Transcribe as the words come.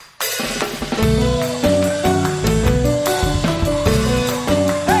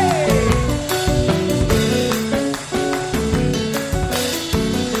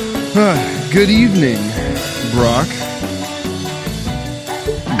Good evening, Brock.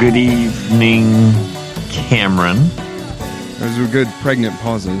 Good evening, Cameron. Those were good pregnant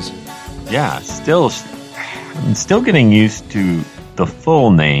pauses. Yeah, I'm still getting used to the full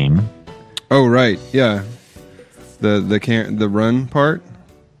name. Oh, right, yeah. The run part?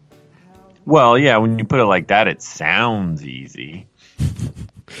 Well, yeah, when you put it like that, it sounds easy.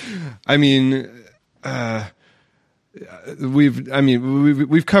 I mean,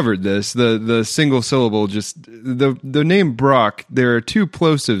 we've covered this. The single syllable, just the name Brock. There are two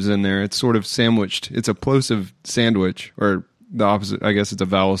plosives in there. It's sort of sandwiched. It's a plosive sandwich, or the opposite. I guess it's a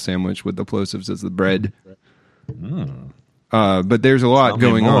vowel sandwich with the plosives as the bread. But there's a lot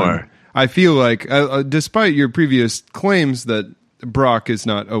going on. I feel like, despite your previous claims that Brock is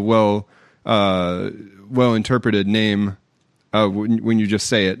not a well interpreted name, when you just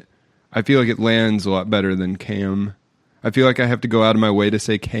say it, I feel like it lands a lot better than Cam. I feel like I have to go out of my way to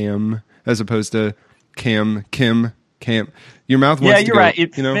say Cam as opposed to Cam, Kim, Cam. Your mouth wants to go. Yeah, you're right.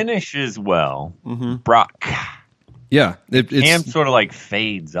 It finishes well. Mm-hmm. Brock. Yeah. Cam sort of like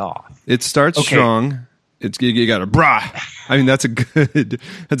fades off. It starts strong. You got a brah. I mean, that's a good.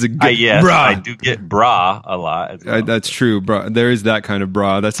 Yes, brah. I do get bra a lot as well. That's true, bra. There is that kind of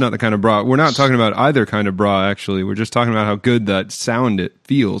bra. That's not the kind of bra. We're not talking about either kind of bra, actually. We're just talking about how good that sound it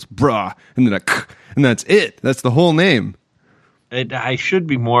feels. Bra. And then and that's it. That's the whole name. I should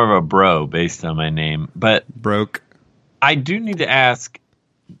be more of a bro based on my name, but broke. I do need to ask,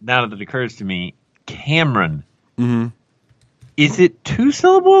 now that it occurs to me, Cameron. Mm-hmm. Is it two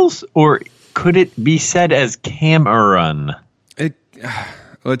syllables, or could it be said as Cameron?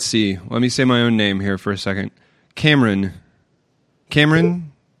 Let's see. Let me say my own name here for a second. Cameron.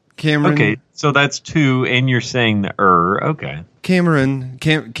 Okay, so that's two, and you're saying the Okay. Cameron.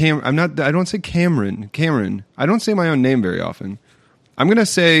 I don't say Cameron. I don't say my own name very often. I'm gonna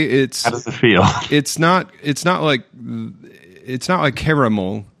say it's. How does it feel? It's not like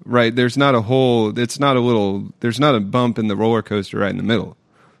caramel, right? There's not a hole. There's not a bump in the roller coaster right in the middle.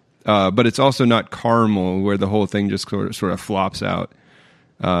 But it's also not caramel, where the whole thing just sort of flops out.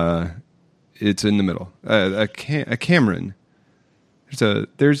 It's in the middle. A Cameron.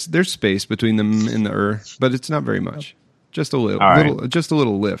 There's space between them in the but it's not very much. Just a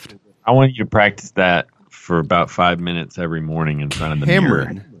little lift. I want you to practice that for about 5 minutes every morning in front of the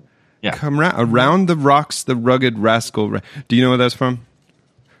mirror. Yeah. Come around the rocks, the rugged rascal. Do you know what that's from?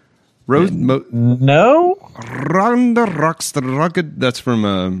 No. Around the rocks, the rugged. That's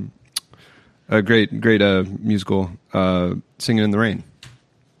from a great musical, Singing in the Rain.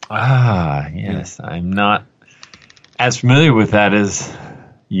 Ah, yes. Yeah. I'm not as familiar with that as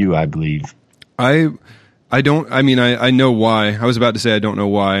you, I believe. I know why. I was about to say I don't know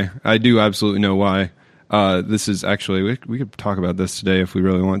why. I do absolutely know why. This is actually, we could talk about this today if we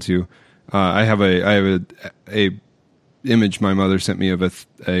really want to. I have a image my mother sent me of a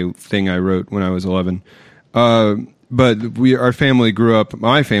thing I wrote when I was 11. But my family grew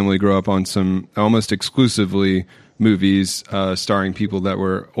up on some almost exclusively movies starring people that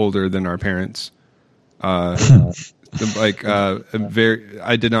were older than our parents. I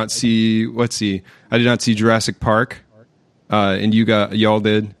did not see Jurassic Park, and y'all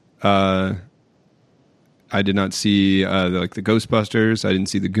did. I did not see the Ghostbusters. I didn't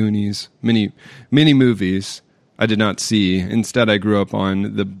see the Goonies. Many movies I did not see. Instead, I grew up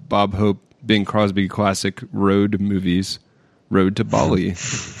on the Bob Hope, Bing Crosby classic road movies. Road to Bali,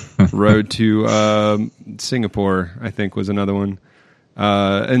 Road to Singapore, I think was another one,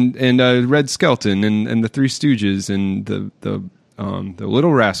 and Red Skelton and the Three Stooges and the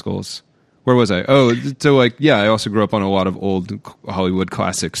Little Rascals. Where was I? Oh, so I also grew up on a lot of old Hollywood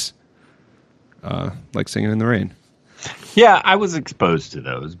classics, like Singing in the Rain. Yeah, I was exposed to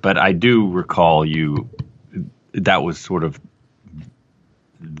those, but I do recall that was sort of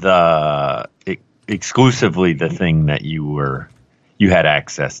exclusively the thing that you had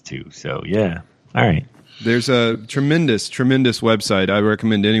access to. So yeah, all right. There's a tremendous website I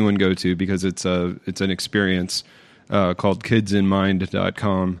recommend anyone go to because it's an experience called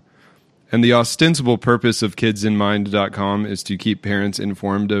kidsinmind.com. And the ostensible purpose of kidsinmind.com is to keep parents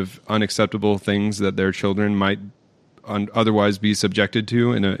informed of unacceptable things that their children might otherwise be subjected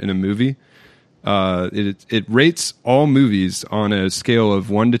to in a movie. It rates all movies on a scale of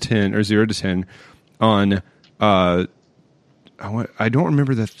 1 to 10 or 0 to 10 on I don't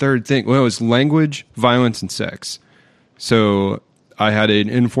remember the third thing. Well, it was language, violence, and sex. So I had an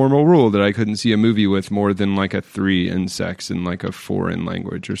informal rule that I couldn't see a movie with more than like a 3 in sex and like a 4 in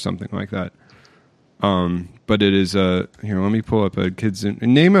language or something like that. But it is here. Let me pull up a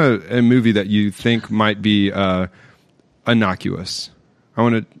name a movie that you think might be innocuous.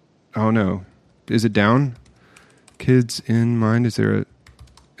 I don't know. Is it down? Kids in mind. Is there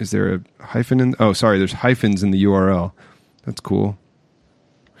a hyphen in? Oh, sorry. There's hyphens in the URL. That's cool.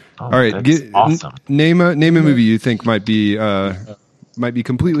 Oh, all right. Awesome. Name a movie you think might be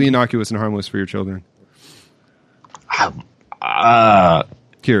completely innocuous and harmless for your children.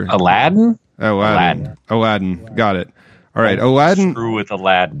 Here. Aladdin. Aladdin. Got it. All right. Aladdin. Screw with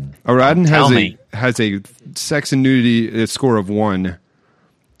Aladdin. Aladdin has a sex and nudity score of 1.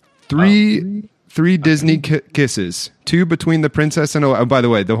 Three Disney kisses. 2 between the princess and Aladdin. Oh, by the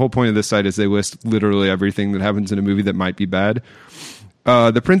way, the whole point of this site is they list literally everything that happens in a movie that might be bad.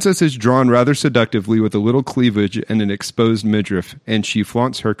 The princess is drawn rather seductively with a little cleavage and an exposed midriff, and she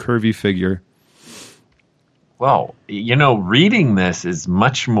flaunts her curvy figure. Well, reading this is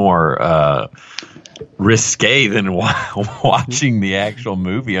much more risque than watching the actual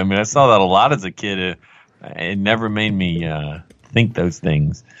movie. I mean, I saw that a lot as a kid. It never made me think those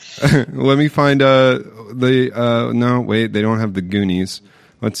things. Let me find no, wait, they don't have the Goonies.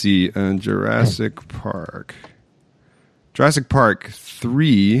 Let's see, Jurassic Park. Jurassic Park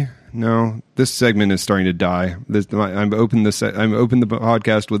 3. No, this segment is starting to die. I'm open the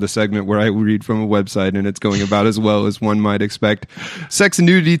podcast with a segment where I read from a website, and it's going about as well as one might expect. Sex and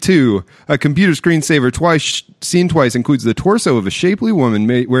Nudity 2. A computer screensaver seen twice includes the torso of a shapely woman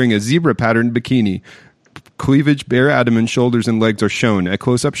wearing a zebra-patterned bikini. Cleavage, bare abdomen, shoulders, and legs are shown. A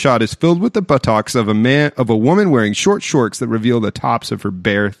close-up shot is filled with the buttocks of a woman wearing short shorts that reveal the tops of her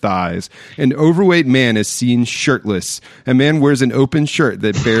bare thighs. An overweight man is seen shirtless. A man wears an open shirt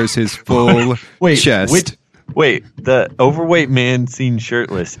that bears his full chest. Wait, the overweight man seen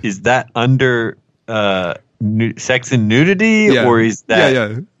shirtless, is that under sex and nudity, or is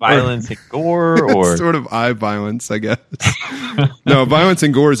that violence and gore, or sort of eye violence, I guess? No, violence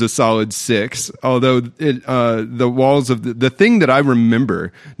and gore is a solid 6. Although the walls of the thing that I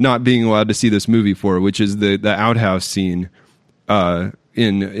remember not being allowed to see this movie for, which is the outhouse scene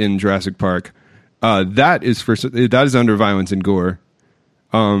in Jurassic Park, that is under violence and gore.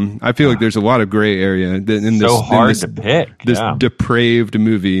 I feel like there's a lot of gray area in this to pick. This depraved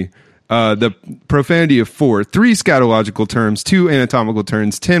movie. The profanity of 4, 3 scatological terms, 2 anatomical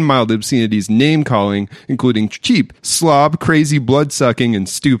terms, 10 mild obscenities, name calling, including cheap, slob, crazy, blood sucking, and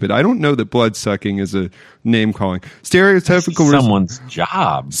stupid. I don't know that blood sucking is a name calling. Someone's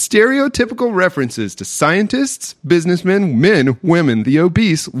job. Stereotypical references to scientists, businessmen, men, women, the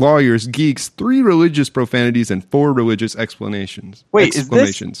obese, lawyers, geeks, 3 religious profanities, and 4 religious explanations. Wait, is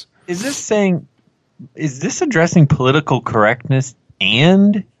this addressing political correctness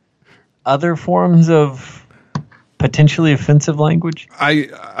and other forms of potentially offensive language?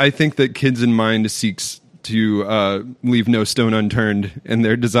 I think that Kids in Mind seeks to leave no stone unturned in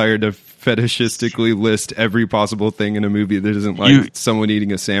their desire to fetishistically list every possible thing in a movie that isn't like someone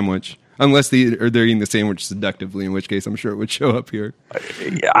eating a sandwich. Unless they're eating the sandwich seductively, in which case I'm sure it would show up here.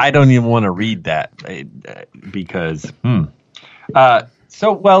 I don't even want to read that because...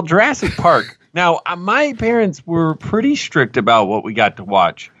 Jurassic Park. Now, my parents were pretty strict about what we got to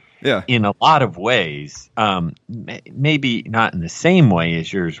watch. Yeah. In a lot of ways, maybe not in the same way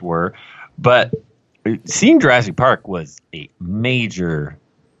as yours were, but seeing Jurassic Park was a major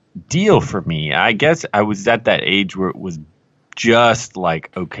deal for me. I guess I was at that age where it was just like,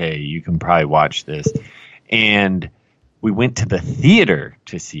 okay, you can probably watch this. And we went to the theater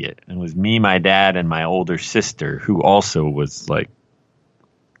to see it. And it was me, my dad, and my older sister, who also was like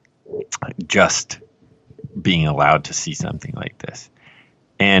just being allowed to see something like this.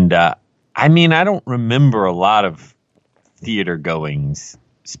 And I don't remember a lot of theater goings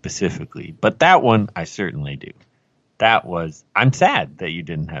specifically, but that one I certainly do. I'm sad that you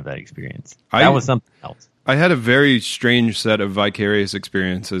didn't have that experience. That was something else. I had a very strange set of vicarious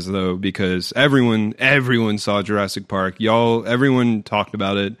experiences though, because everyone saw Jurassic Park. Everyone talked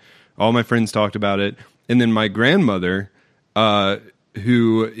about it. All my friends talked about it. And then my grandmother,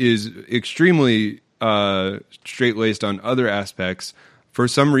 who is extremely straight-laced on other aspects, for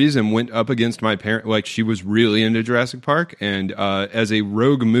some reason went up against my parent. Like, she was really into Jurassic Park, and as a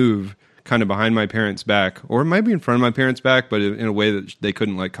rogue move, kind of behind my parents' back, or it might be in front of my parents' back, but in a way that they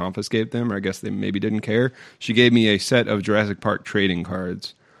couldn't like confiscate them, or I guess they maybe didn't care. She gave me a set of Jurassic Park trading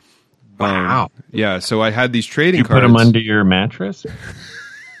cards. Wow. Yeah, so I had these trading cards. You put them under your mattress?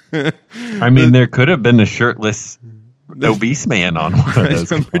 I mean, there could have been a shirtless obese man on one of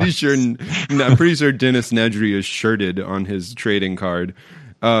those. I'm pretty sure Dennis Nedry is shirted on his trading card.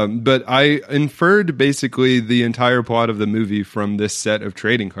 But I inferred basically the entire plot of the movie from this set of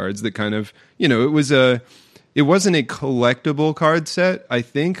trading cards that kind of, it was it wasn't a collectible card set, I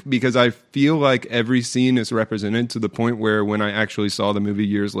think, because I feel like every scene is represented to the point where when I actually saw the movie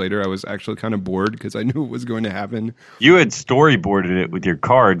years later, I was actually kind of bored because I knew what was going to happen. You had storyboarded it with your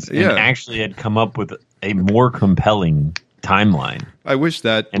cards and actually had come up with a more compelling timeline. I wish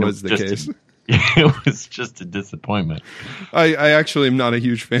that was the case. It was just a disappointment. I actually am not a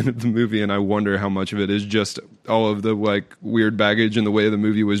huge fan of the movie, and I wonder how much of it is just all of the like weird baggage and the way the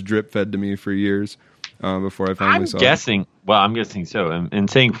movie was drip fed to me for years. Before I finally saw it. Well, I'm guessing so. And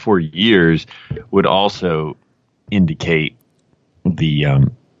saying for years would also indicate the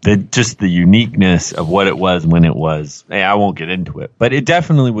uniqueness of what it was when it was. Hey, I won't get into it, but it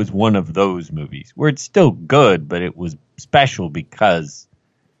definitely was one of those movies where it's still good, but it was special because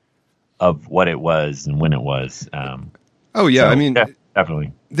of what it was and when it was. I mean, yeah,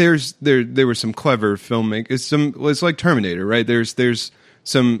 definitely. There were some clever filmmaking. It's like Terminator, right? There's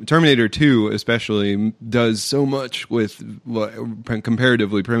some Terminator 2 especially does so much with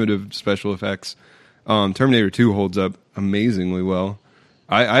comparatively primitive special effects. Terminator 2 holds up amazingly well.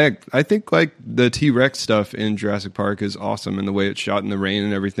 I think like the T-Rex stuff in Jurassic Park is awesome, and the way it's shot in the rain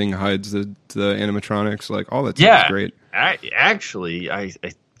and everything hides the animatronics, like all that stuff is great. I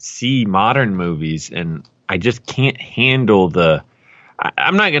see modern movies and I just can't handle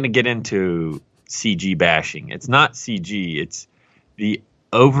I'm not going to get into CG bashing. It's not CG. It's the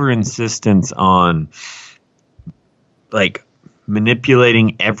over insistence on like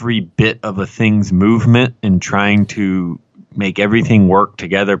manipulating every bit of a thing's movement and trying to make everything work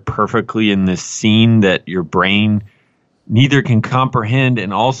together perfectly in this scene that your brain neither can comprehend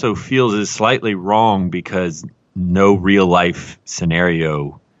and also feels is slightly wrong because no real life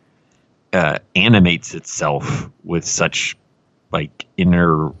scenario animates itself with such like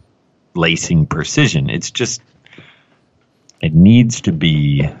interlacing precision. It's just, it needs to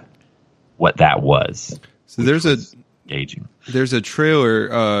be what that was. So there's engaging. There's a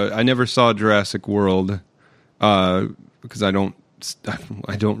trailer. I never saw Jurassic World because I don't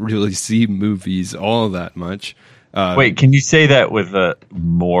really see movies all that much. Wait, can you say that with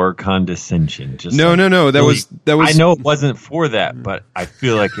more condescension? Just no. That was. I know it wasn't for that, but I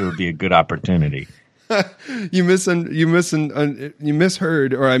feel like it would be a good opportunity. You misheard,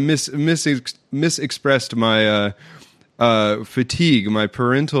 or I misexpressed my fatigue, my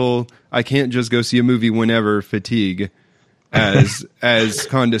parental. I can't just go see a movie whenever fatigue, as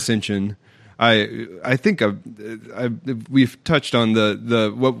condescension. I think we've touched on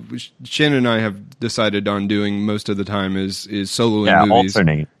the what Shannon and I have decided on doing most of the time is soloing movies.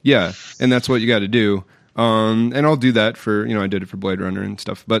 Alternate. Yeah, and that's what you got to do. And I'll do that for, I did it for Blade Runner and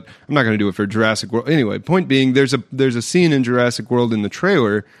stuff, but I'm not going to do it for Jurassic World. Anyway, point being, there's a scene in Jurassic World in the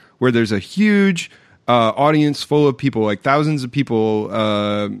trailer where there's a huge audience full of people, like thousands of people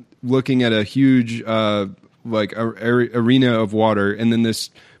looking at a huge arena of water, and then this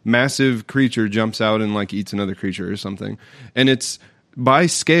massive creature jumps out and like eats another creature or something, and it's by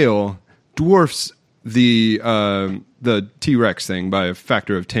scale dwarfs the T-Rex thing by a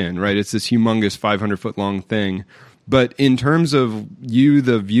factor of 10, right? It's this humongous 500-foot long thing, but in terms of you,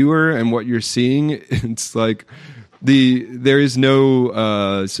 the viewer, and what you're seeing, it's like there is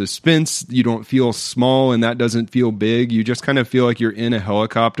no suspense. You don't feel small, and that doesn't feel big. You just kind of feel like you're in a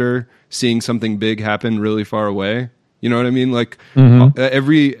helicopter seeing something big happen really far away. You know what I mean? Like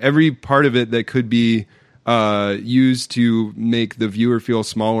every part of it that could be used to make the viewer feel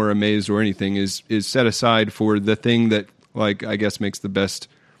small or amazed or anything is set aside for the thing that, like, I guess makes the best.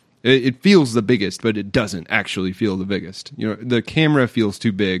 It feels the biggest, but it doesn't actually feel the biggest. The camera feels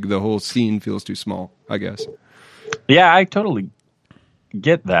too big. The whole scene feels too small, I guess. Yeah, I totally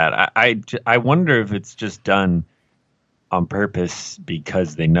get that. I wonder if it's just done on purpose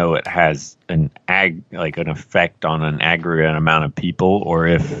because they know it has an effect on an aggregate amount of people, or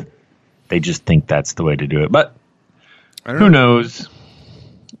if they just think that's the way to do it. But who knows?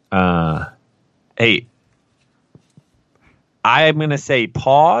 Hey, I'm going to say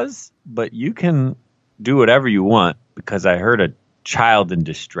pause, but you can do whatever you want because I heard a child in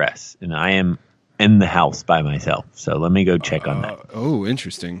distress, and I am in the house by myself. So let me go check on that. Oh,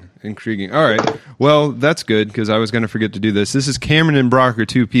 interesting. Intriguing. All right. Well, that's good because I was going to forget to do this. This is Cameron and Brock are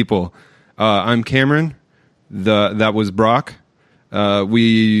two people. I'm Cameron. That was Brock.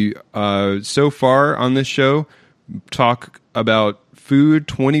 We so far on this show talk about food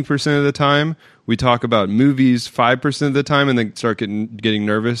 20% of the time. We talk about movies 5% of the time, and then start getting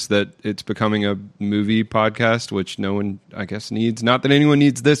nervous that it's becoming a movie podcast, which no one, I guess, needs. Not that anyone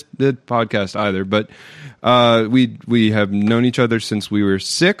needs this podcast either, but we have known each other since we were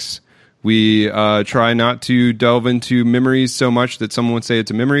 6. We try not to delve into memories so much that someone would say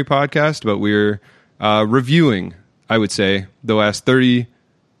it's a memory podcast, but we're reviewing, I would say, the last 30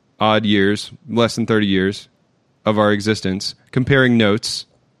 odd years, less than 30 years of our existence, comparing notes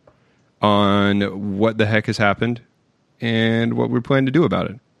on what the heck has happened and what we're planning to do about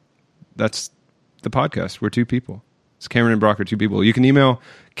it. That's the podcast. We're two people. It's Cameron and Brock are two people. You can email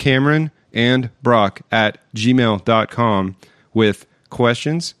Cameron and Brock at gmail.com with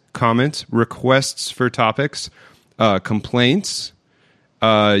questions, comments, requests for topics, complaints.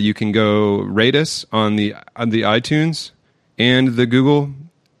 You can go rate us on the iTunes and the Google.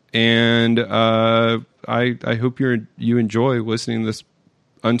 And I hope you enjoy listening to this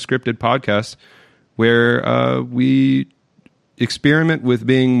unscripted podcast where we experiment with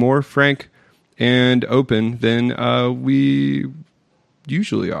being more frank and open than we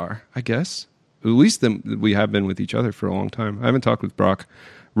usually are, I guess. At least than we have been with each other for a long time. I haven't talked with Brock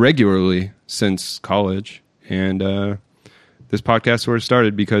regularly since college. And this podcast sort of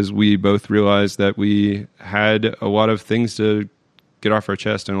started because we both realized that we had a lot of things to get off our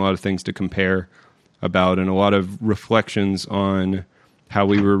chest and a lot of things to compare about and a lot of reflections on how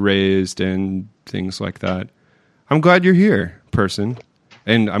we were raised and things like that. I'm glad you're here, person.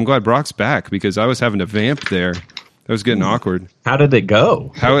 And I'm glad Brock's back because I was having to vamp there. That was getting awkward. How did it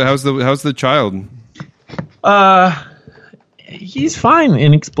go? How's the child? He's fine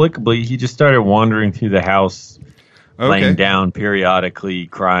inexplicably. He just started wandering through the house, laying down periodically,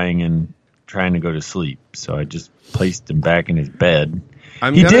 crying and trying to go to sleep. So I just placed him back in his bed.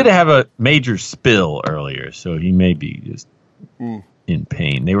 He did have a major spill earlier, so he may be just in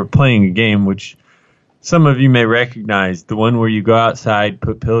pain. They were playing a game which some of you may recognize, the one where you go outside,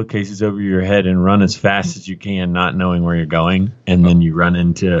 put pillowcases over your head, and run as fast as you can, not knowing where you're going, and then you run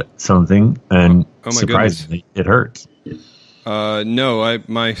into something, and surprisingly, it hurts. No,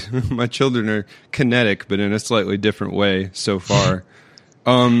 my my children are kinetic, but in a slightly different way so far.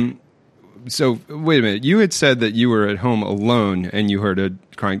 So wait a minute. You had said that you were at home alone and you heard a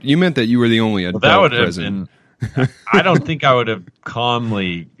crying. You meant that you were the only adult present. I don't think I would have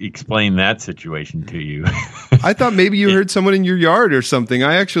calmly explained that situation to you. I thought maybe you heard someone in your yard or something.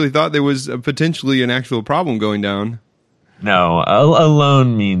 I actually thought there was potentially an actual problem going down. No,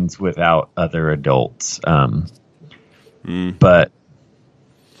 alone means without other adults. But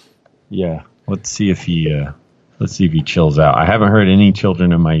yeah, let's see if he chills out. I haven't heard any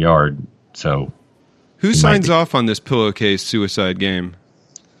children in my yard, so who signs off on this pillowcase suicide game?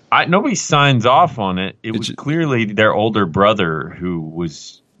 Nobody signs off on it. It was clearly their older brother who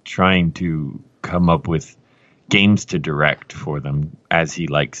was trying to come up with games to direct for them, as he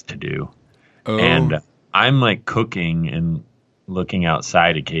likes to do. Oh. And I'm like cooking and looking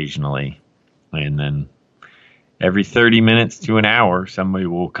outside occasionally, and then every 30 minutes to an hour, somebody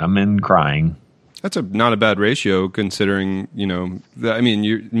will come in crying. That's not a bad ratio, considering,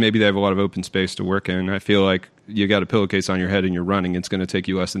 maybe they have a lot of open space to work in. I feel like you got a pillowcase on your head and you're running. It's going to take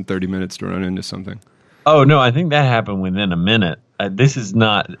you less than 30 minutes to run into something. Oh, no, I think that happened within a minute. This is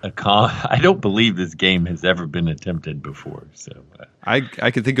not I don't believe this game has ever been attempted before. So I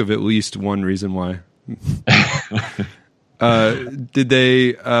can think of at least one reason why. Did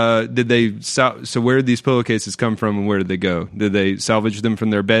they so where did these pillowcases come from and where did they go? Did they salvage them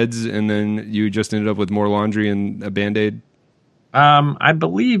from their beds and then you just ended up with more laundry and a Band-Aid? I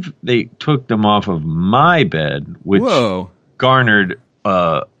believe they took them off of my bed, which garnered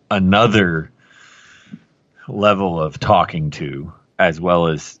another level of talking to, as well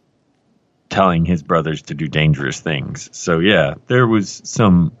as telling his brothers to do dangerous things. So yeah, there was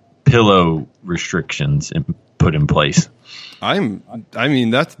some pillow restrictions put in place. That's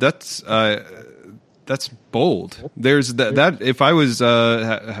bold. There's that if I was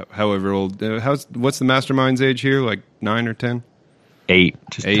however old, what's the mastermind's age here? Like 9 or 10? 8.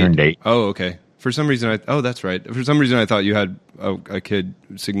 Just 8. Turned 8. Oh, okay. For some reason that's right. For some reason I thought you had a kid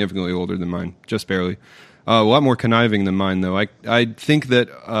significantly older than mine, just barely. A lot more conniving than mine though. I think that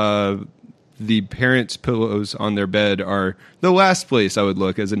the parents' pillows on their bed are the last place I would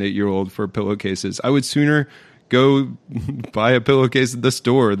look as an 8-year-old for pillowcases. I would sooner go buy a pillowcase at the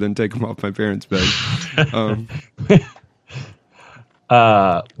store than take them off my parents' bed.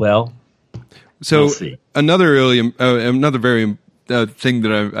 Well, so we'll see. another very thing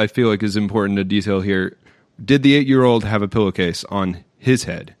that I feel like is important to detail here. Did the 8-year-old have a pillowcase on his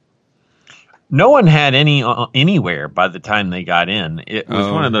head? No one had any anywhere by the time they got in. It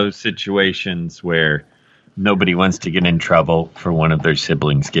was one of those situations where nobody wants to get in trouble for one of their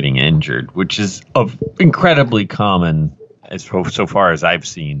siblings getting injured, which is incredibly common, so far as I've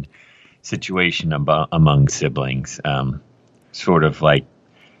seen, situation among siblings. Sort of like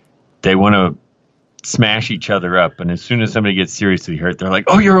they want to smash each other up, and as soon as somebody gets seriously hurt, they're like,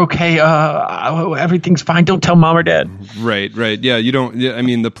 "Oh, you're okay. Everything's fine. Don't tell mom or dad." Right. Yeah, you don't. Yeah, I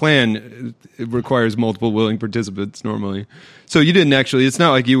mean, the plan it requires multiple willing participants normally. So you didn't actually. It's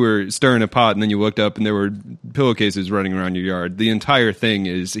not like you were stirring a pot and then you looked up and there were pillowcases running around your yard. The entire thing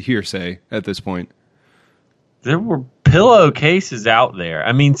is hearsay at this point. There were pillowcases out there.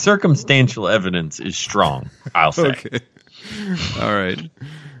 I mean, circumstantial evidence is strong, I'll say. Okay. All right.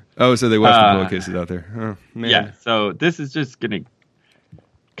 Oh, so they left the pillowcases out there. Oh, man. Yeah, so this is just going to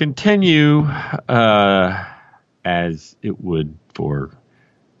continue as it would for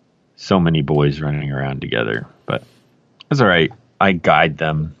so many boys running around together. But that's all right. I guide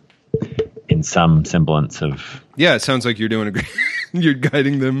them in some semblance of... Yeah, it sounds like you're doing a great... You're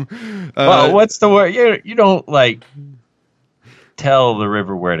guiding them. Well, what's the word? You don't, like, tell the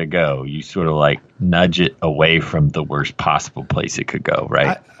river where to go. You sort of, like, nudge it away from the worst possible place it could go,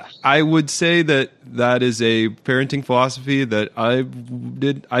 right? I would say that is a parenting philosophy that I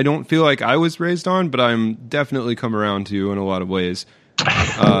don't feel like I was raised on, but I'm definitely come around to in a lot of ways.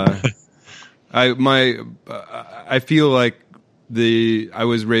 I feel like I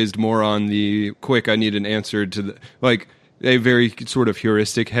was raised more on the quick. I need an answer to the, like, a very sort of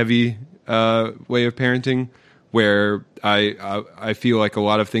heuristic heavy way of parenting, where I feel like a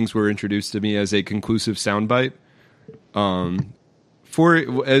lot of things were introduced to me as a conclusive soundbite. For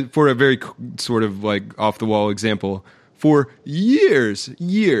a very sort of like off the wall example, for years,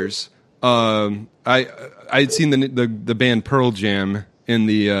 I'd seen the band Pearl Jam in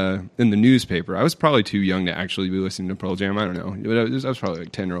the newspaper. I was probably too young to actually be listening to Pearl Jam. I don't know. I was probably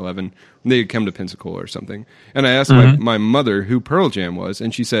like 10 or 11. They had come to Pensacola or something, and I asked my mother who Pearl Jam was,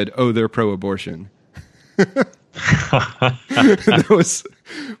 and she said, "Oh, they're pro-abortion." That was,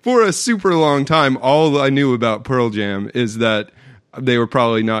 for a super long time, all I knew about Pearl Jam is that they were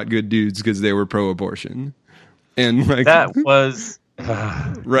probably not good dudes because they were pro-abortion, and like that was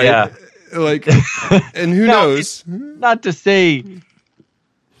right. Yeah. Like, and who knows? Not to say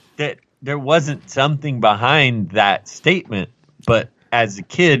that there wasn't something behind that statement, but as a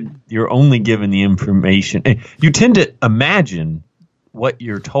kid, you're only given the information. You tend to imagine what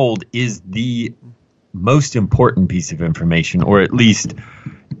you're told is the most important piece of information, or at least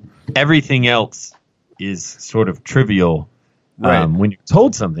everything else is sort of trivial. Right. When you're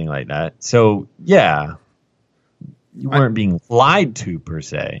told something like that. So, yeah, you weren't being lied to per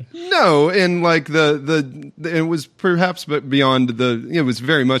se. No, and like it was perhaps beyond it was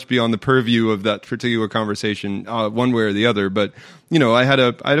very much beyond the purview of that particular conversation, one way or the other. But I had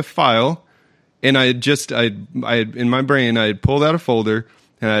a file, and I had in my brain I had pulled out a folder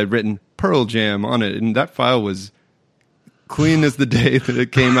and I had written Pearl Jam on it, and that file was clean as the day that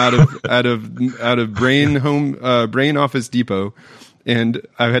it came out of Brain Office Depot, and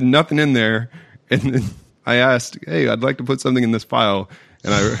I had nothing in there. And then I asked, "Hey, I'd like to put something in this file,"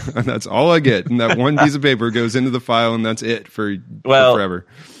 and that's all I get. And that one piece of paper goes into the file, and that's it for forever.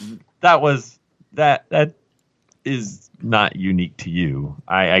 That is not unique to you.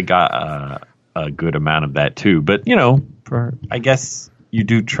 I got a good amount of that too, but I guess you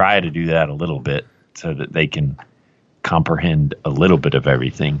do try to do that a little bit so that they can comprehend a little bit of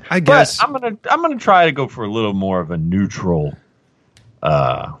everything. I guess. But I'm gonna try to go for a little more of a neutral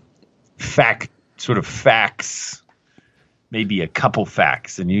facts, maybe a couple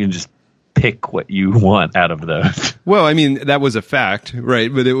facts, and you can just pick what you want out of those. Well, I mean, that was a fact,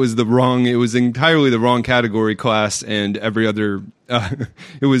 right? But it was entirely the wrong category, class, and every other,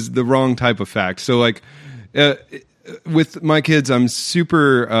 it was the wrong type of fact. So like, with my kids, I'm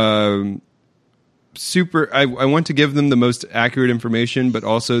I want to give them the most accurate information, but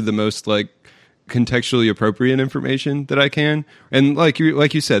also the most like contextually appropriate information that I can, and like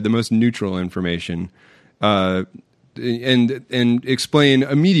you said, the most neutral information, and explain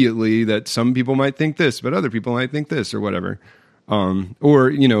immediately that some people might think this, but other people might think this, or whatever. Or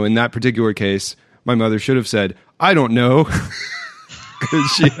in that particular case, my mother should have said, "I don't know."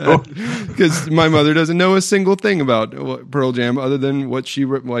 Because my mother doesn't know a single thing about Pearl Jam other than what she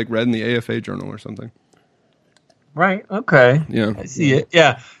read in the AFA journal or something. Right. Okay. Yeah. I see it.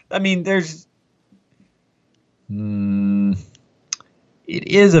 Yeah. I mean, it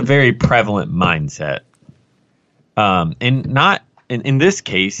is a very prevalent mindset. And not in this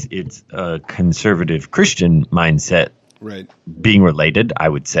case, it's a conservative Christian mindset, right? Being related, I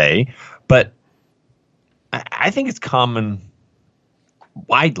would say, but I think it's common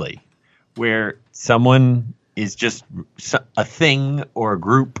widely where someone is just a thing or a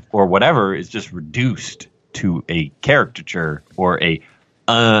group or whatever is just reduced to a caricature or a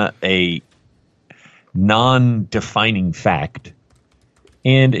non-defining fact,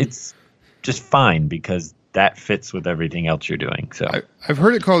 and it's just fine because that fits with everything else you're doing. So I've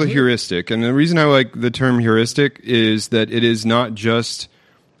heard it called a heuristic, and the reason I like the term heuristic is that it is not just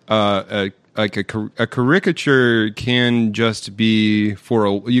a caricature can just be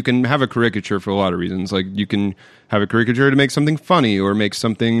you can have a caricature for a lot of reasons. Like you can have a caricature to make something funny or make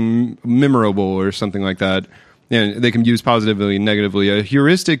something memorable or something like that. And they can be used positively and negatively. A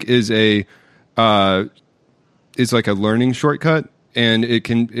heuristic is like a learning shortcut, and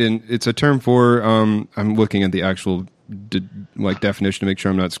it's a term for I'm looking at the actual definition to make sure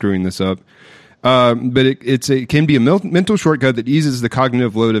I'm not screwing this up. But it can be a mental shortcut that eases the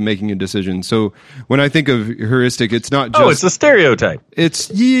cognitive load of making a decision. So when I think of heuristic, it's not just... it's a stereotype. It's,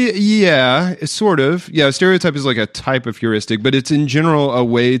 it's sort of. Yeah, stereotype is like a type of heuristic, but it's in general a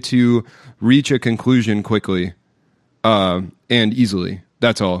way to reach a conclusion quickly and easily.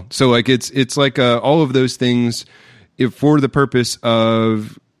 That's all. So like it's like all of those things for the purpose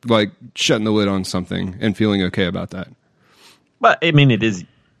of like shutting the lid on something and feeling okay about that. But I mean, it's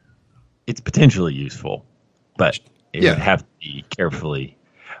potentially useful, but it would have to be carefully.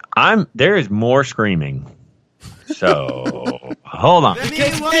 There is more screaming. So hold on.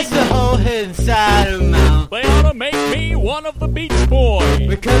 Because the whole head inside her mouth. They ought to make me one of the Beach Boys.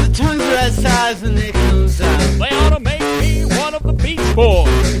 Because the tongues are that size when it comes out. They ought to make me one of the Beach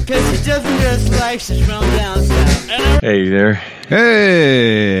Boys. Because she doesn't just like she's from down south. Hey there.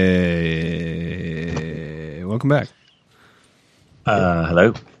 Hey, welcome back.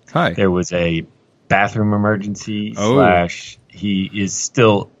 Hello. Hi. There was a bathroom emergency / he is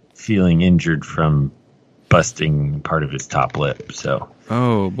still feeling injured from busting part of his top lip. So.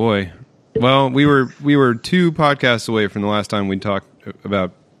 Oh boy. Well, we were 2 podcasts away from the last time we talked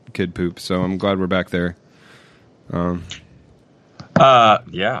about kid poop, so I'm glad we're back there. Yeah. I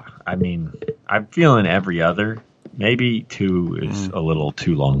mean, I'm feeling every other. Maybe 2 is a little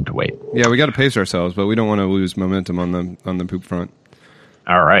too long to wait. Yeah, we got to pace ourselves, but we don't want to lose momentum on the poop front.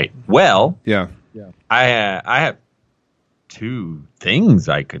 All right. Well, yeah. I have 2 things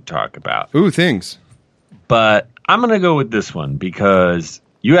I could talk about. Ooh, things. But I'm going to go with this one because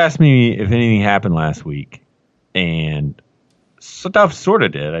you asked me if anything happened last week, and stuff sort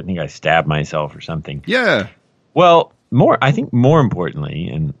of did. I think I stabbed myself or something. Yeah. Well, I think more importantly,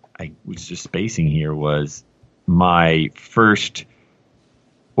 and I was just spacing here, was my first,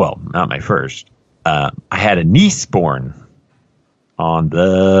 well, not my first, I had a niece born on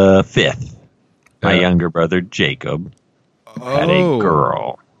the 5th. My younger brother, Jacob, had a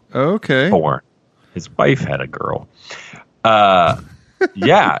girl. Okay. Born. His wife had a girl.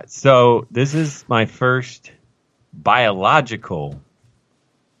 Yeah, so this is my first biological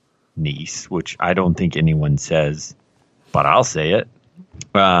niece, which I don't think anyone says, but I'll say it.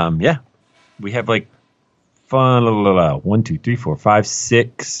 Yeah, we have like 1, 2, 3, 4, 5,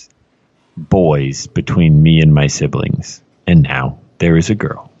 6 boys between me and my siblings, and now there is a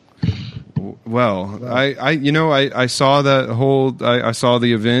girl. Well, I saw that whole. I saw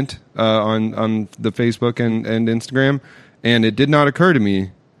the event on the Facebook and Instagram, and it did not occur to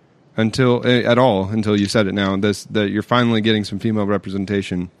me until you said it now. That you're finally getting some female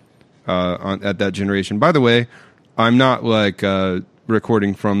representation at that generation. By the way, I'm not like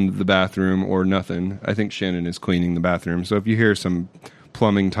recording from the bathroom or nothing. I think Shannon is cleaning the bathroom, so if you hear some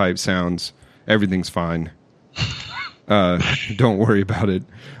plumbing type sounds, everything's fine. Don't worry about it.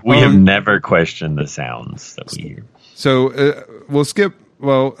 We have never questioned the sounds that we hear. So we'll skip.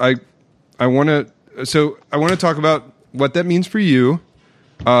 Well, I want to talk about what that means for you.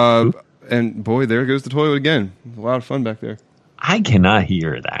 And boy, there goes the toilet again. A lot of fun back there. I cannot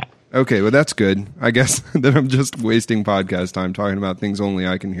hear that. Okay, well that's good. I guess that I'm just wasting podcast time talking about things only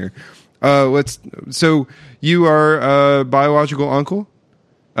I can hear. So you are a biological uncle.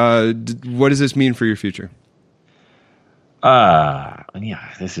 What does this mean for your future? Yeah,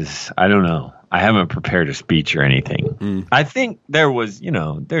 I don't know. I haven't prepared a speech or anything. I think there's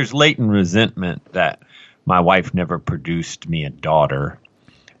latent resentment that my wife never produced me a daughter.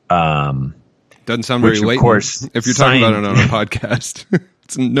 Doesn't sound very latent. Of course, if you're talking about it on a podcast,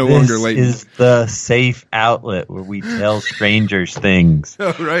 it's no longer latent. This is the safe outlet where we tell strangers things.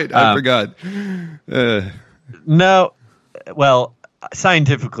 Oh, right. I forgot. No. Well,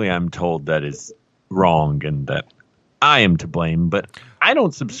 scientifically, I'm told that is wrong and that I am to blame, but I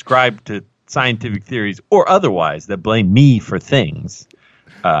don't subscribe to scientific theories or otherwise that blame me for things.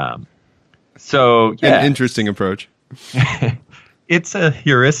 So, yeah. An interesting approach. It's a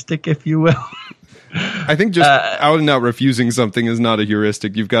heuristic, if you will. I think just out and out refusing something is not a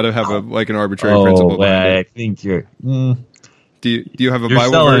heuristic. You've got to have an arbitrary principle behind it. I think you're... Do you have a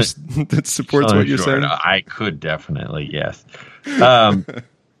Bible verse that supports what you're saying? I could definitely, yes.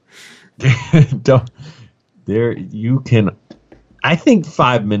 Don't there you can. I think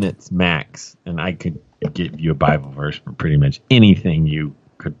 5 minutes max, and I could give you a Bible verse for pretty much anything you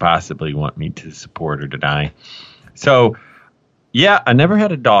could possibly want me to support or deny. So, yeah, I never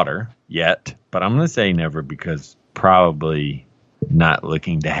had a daughter yet, but I'm going to say never because probably not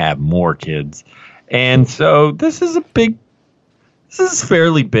looking to have more kids. And so this is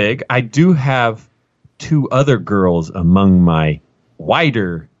fairly big. I do have 2 other girls among my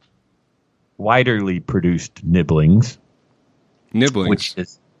widerly produced nibblings. Nibblings. Which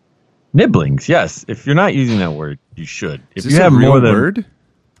is nibblings, yes. If you're not using that word, you should. If Is this you have a real more than word?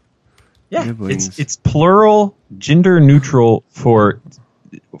 yeah, Nibblings. it's plural, gender neutral for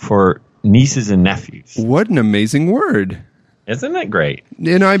nieces and nephews. What an amazing word. Isn't it great?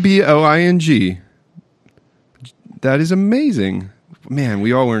 Nibling. That is amazing. Man,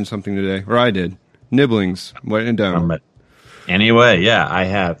 we all learned something today. Or I did. Nibblings. Write it down. Anyway, yeah, I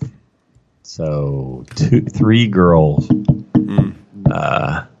have 3 girls.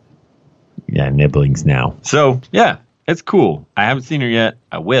 Yeah, nibblings now. So, yeah, it's cool. I haven't seen her yet.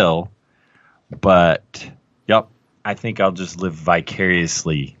 I will. But, yep, I think I'll just live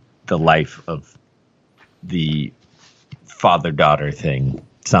vicariously the life of the father-daughter thing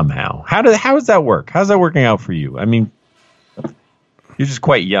somehow. How does that work? How's that working out for you? I mean, you're just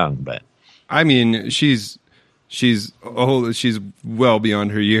quite young, but I mean, she's old. She's well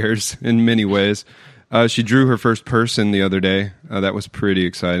beyond her years in many ways. She drew her first person the other day. That was pretty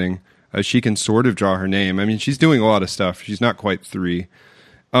exciting. She can sort of draw her name. I mean, she's doing a lot of stuff. She's not quite 3.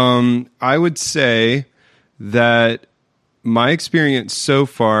 I would say that my experience so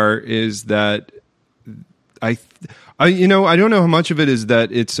far is that I don't know how much of it is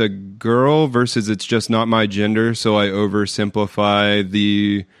that it's a girl versus it's just not my gender, so I oversimplify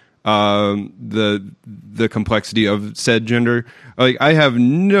the complexity of said gender. Like, I have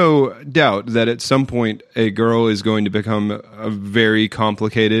no doubt that at some point a girl is going to become a very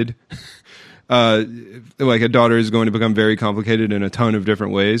complicated. Like a daughter is going to become very complicated in a ton of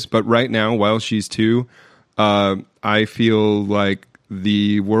different ways. But right now, while she's 2, I feel like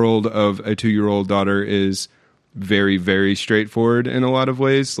the world of a 2-year-old daughter is very, very straightforward in a lot of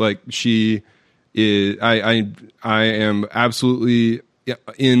ways. Like, she is, I am absolutely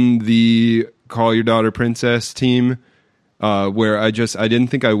in the call your daughter princess team, where I didn't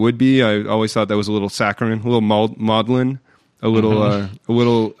think I would be. I always thought that was a little saccharine, a little maudlin, a little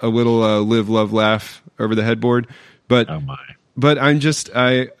live, love, laugh over the headboard. But oh my! But I'm just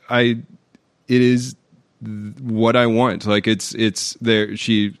it is what I want. Like, it's there.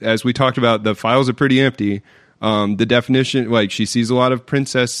 She, as we talked about, the files are pretty empty. The definition, like, she sees a lot of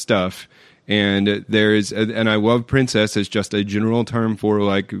princess stuff. And and I love princess as just a general term for,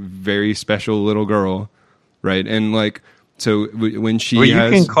 like, very special little girl, right? And, like, so when she you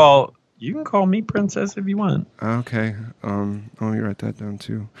can call me princess if you want. Okay, let me write that down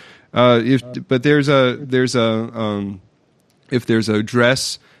too. If there's a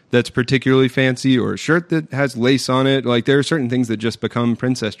dress that's particularly fancy, or a shirt that has lace on it, like, there are certain things that just become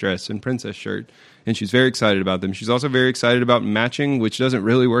princess dress and princess shirt. And she's very excited about them. She's also very excited about matching, which doesn't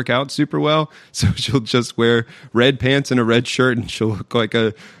really work out super well. So she'll just wear red pants and a red shirt, and she'll look like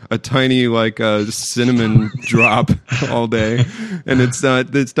a tiny, like, cinnamon drop all day. And it's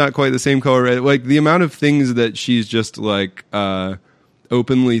not quite the same color. Like, the amount of things that she's just, like,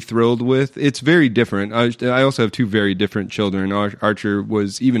 openly thrilled with, it's very different. I also have 2 very different children. Archer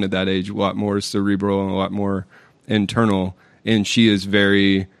was, even at that age, a lot more cerebral and a lot more internal. And she is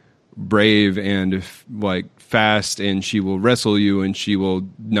very brave and, like, fast, and she will wrestle you, and she will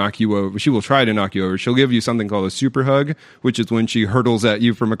knock you over. She will try to knock you over. She'll give you something called a super hug, which is when she hurtles at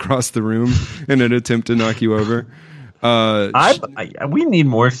you from across the room in an attempt to knock you over. We need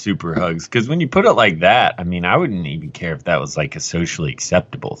more super hugs, because when you put it like that, I mean, I wouldn't even care if that was, like, a socially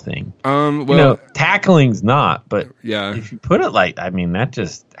acceptable thing. Well, tackling's not, but yeah, if you put it like, I mean, that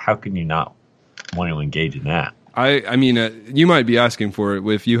just, how can you not want to engage in that? I mean, you might be asking for it.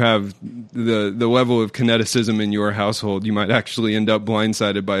 If you have the level of kineticism in your household, you might actually end up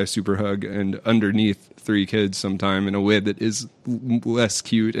blindsided by a super hug and underneath 3 kids sometime in a way that is less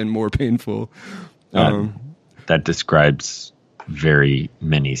cute and more painful. That describes very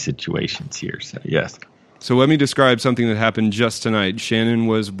many situations here. So, yes. So let me describe something that happened just tonight. Shannon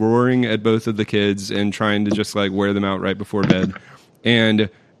was roaring at both of the kids and trying to just, like, wear them out right before bed. And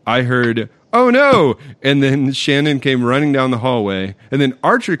I heard, "Oh no!" And then Shannon came running down the hallway, and then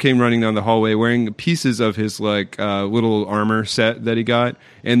Archer came running down the hallway wearing pieces of his, like, little armor set that he got.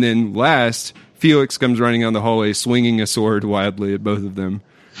 And then last, Felix comes running down the hallway swinging a sword wildly at both of them.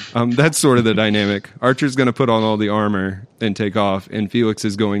 That's sort of the dynamic. Archer's going to put on all the armor and take off, and Felix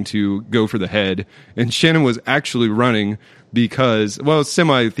is going to go for the head. And Shannon was actually running because, well,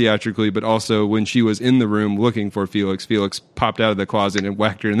 semi-theatrically, but also when she was in the room looking for Felix, Felix popped out of the closet and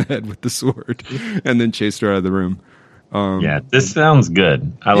whacked her in the head with the sword and then chased her out of the room. Yeah, this sounds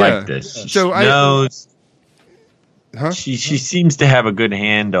good. I like this. So She seems to have a good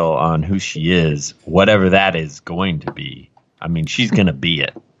handle on who she is, whatever that is going to be. I mean, she's going to be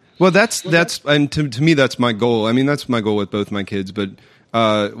it. Well, that's and to me that's my goal. I mean, that's my goal with both my kids. But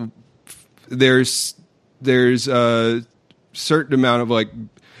there's a certain amount of like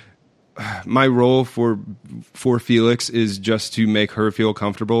my role for Felix is just to make her feel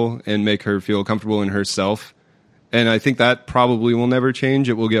comfortable and make her feel comfortable in herself. And I think that probably will never change.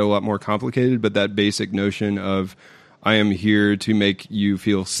 It will get a lot more complicated, but that basic notion of I am here to make you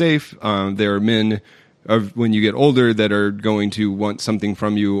feel safe. There are men when you get older that are going to want something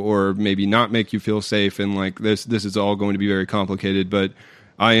from you or maybe not make you feel safe. And like this is all going to be very complicated, but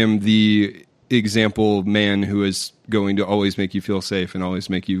I am the example man who is going to always make you feel safe and always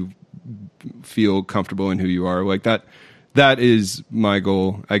make you feel comfortable in who you are. Like that is my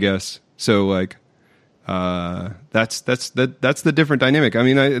goal, I guess. So like, that's the different dynamic. I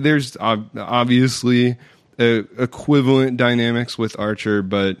mean, there's obviously equivalent dynamics with Archer,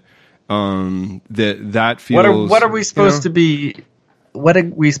 but that feels. What are we supposed to be? What are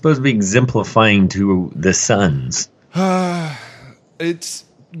we supposed to be exemplifying to the sons? It's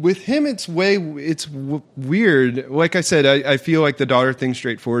with him. It's weird. Like I said, I feel like the daughter thing's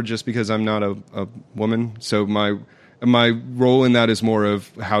straightforward, just because I'm not a woman. So my role in that is more of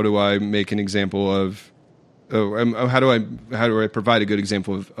how do I make an example of. How do I provide a good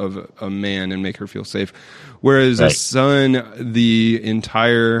example of a man and make her feel safe? Whereas a son, the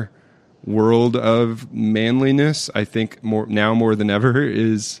entire world of manliness, I think more than ever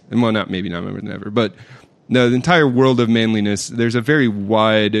is, and well, maybe not more than ever, but no, the entire world of manliness. There's a very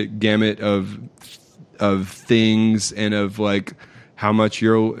wide gamut of things and of like how much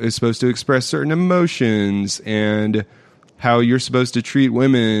is supposed to express certain emotions and how you're supposed to treat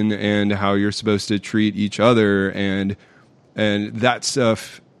women and how you're supposed to treat each other, and that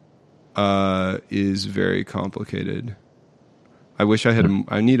stuff is very complicated. I wish I had.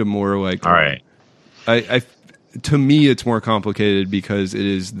 I need a more like. All right. To me, it's more complicated because it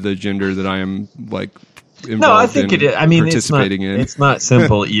is the gender that I am like. No, I think it is. I mean, participating it's not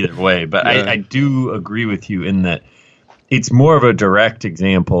simple either way, but yeah. I do agree with you in that it's more of a direct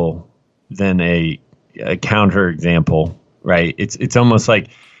example than a counter example. Right. It's almost like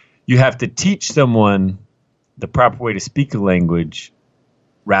you have to teach someone the proper way to speak a language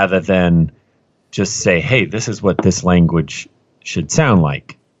rather than just say, hey, this is what this language should sound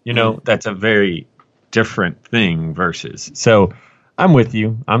like. You know, that's a very different thing versus. So I'm with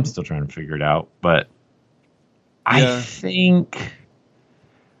you. I'm still trying to figure it out. But I think,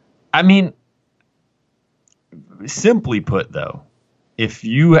 I mean, simply put, though, if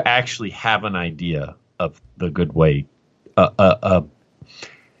you actually have an idea of the good way, a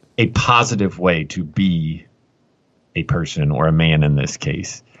positive way to be a person or a man in this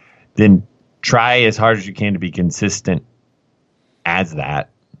case, then try as hard as you can to be consistent as that.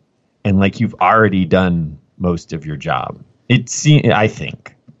 And like you've already done most of your job. I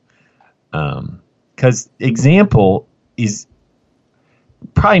think. Because example is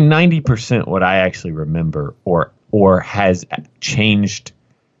probably 90% what I actually remember or has changed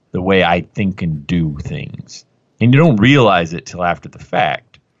the way I think and do things. And you don't realize it till after the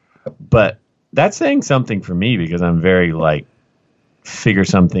fact. But that's saying something for me because I'm very like figure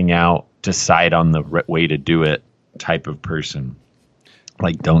something out, decide on the way to do it type of person.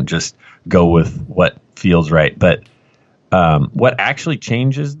 Like don't just go with what feels right. But what actually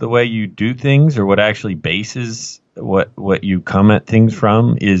changes the way you do things or what actually bases what you come at things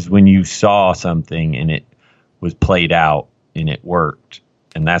from is when you saw something and it was played out and it worked.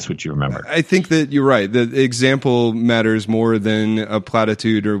 And that's what you remember. I think that you're right. The example matters more than a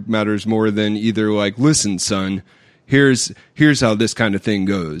platitude or matters more than either like, listen, son, here's how this kind of thing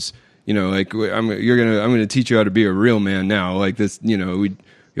goes. You know, like I'm going to teach you how to be a real man now. Like this, you know,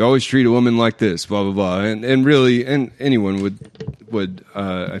 you always treat a woman like this, blah, blah, blah. And really, and anyone would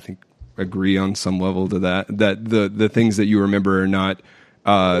I think agree on some level to that the things that you remember are not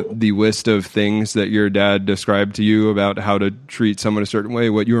the list of things that your dad described to you about how to treat someone a certain way.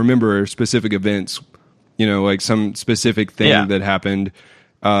 What you remember are specific events, you know, like some specific thing that happened.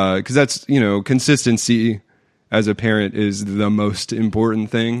 Because that's, you know, consistency as a parent is the most important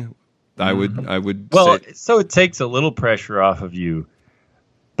thing. I would say. So it takes a little pressure off of you,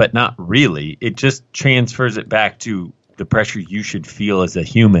 but not really. It just transfers it back to the pressure you should feel as a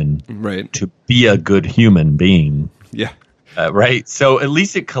human Right. to be a good human being. Yeah. Right. So at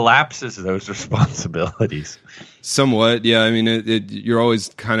least it collapses those responsibilities. Somewhat. Yeah. I mean, you're always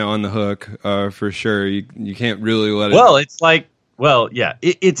kind of on the hook for sure. You can't really let it. Well, it's like,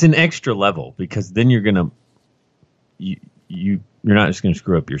 it's an extra level because then you're going to, you're not just going to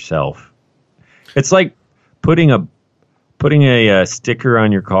screw up yourself. It's like putting a sticker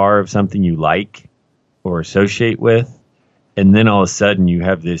on your car of something you like or associate with, and then all of a sudden you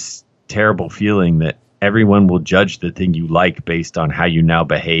have this terrible feeling that everyone will judge the thing you like based on how you now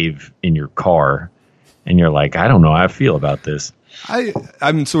behave in your car, and you're like, I don't know how I feel about this.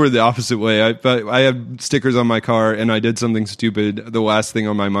 I'm sort of the opposite way. But I have stickers on my car, and I did something stupid. The last thing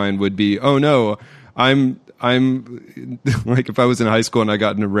on my mind would be, oh no, I'm like, if I was in high school and I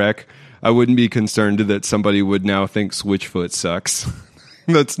got in a wreck, I wouldn't be concerned that somebody would now think Switchfoot sucks.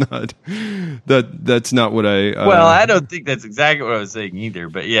 That's not what I. Well, I don't think that's exactly what I was saying either.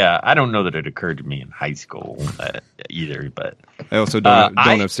 But yeah, I don't know that it occurred to me in high school either. But I also don't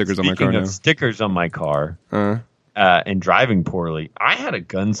have stickers on my car Speaking now. of stickers on my car and driving poorly, I had a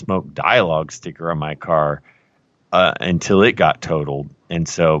Gunsmoke Dialogue sticker on my car until it got totaled, and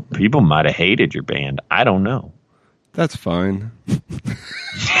so people might have hated your band. I don't know. That's fine.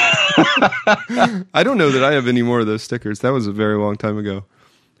 I don't know that I have any more of those stickers. That was a very long time ago.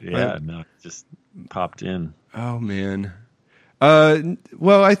 Yeah, no, just popped in. Oh man.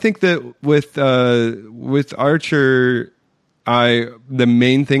 Well, I think that with Archer, the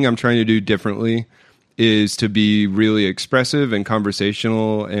main thing I'm trying to do differently is to be really expressive and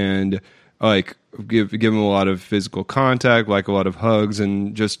conversational, and like give him a lot of physical contact, like a lot of hugs,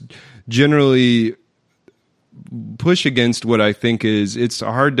 and just generally push against what I think is, it's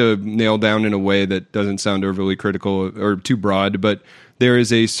hard to nail down in a way that doesn't sound overly critical or too broad, but there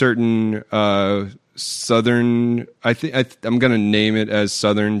is a certain Southern, I'm going to name it as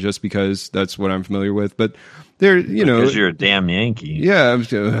Southern just because that's what I'm familiar with, but there, because you're a damn Yankee. Yeah,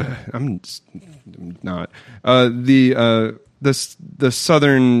 I'm not. The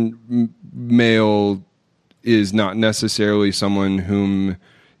Southern male is not necessarily someone whom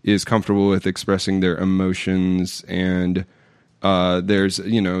is comfortable with expressing their emotions, and there's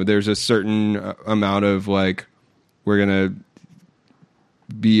a certain amount of like, we're gonna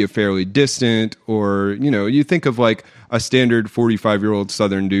be a fairly distant, or you think of like a standard 45-year-old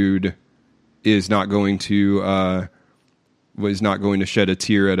Southern dude is not going to shed a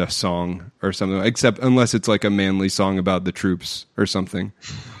tear at a song or something, except unless it's like a manly song about the troops or something.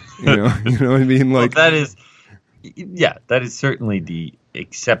 You know what I mean? Like, well, that is certainly the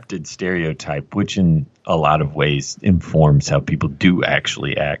accepted stereotype, which in a lot of ways informs how people do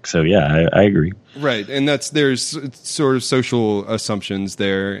actually act. So yeah, I agree. Right, and there's sort of social assumptions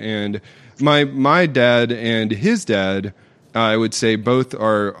there, and my dad and his dad, I would say both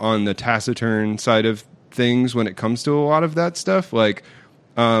are on the taciturn side of things when it comes to a lot of that stuff. Like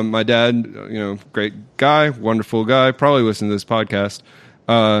my dad, great guy, wonderful guy, probably listen to this podcast.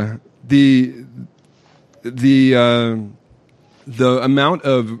 The amount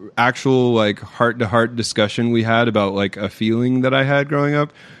of actual like heart to heart discussion we had about like a feeling that I had growing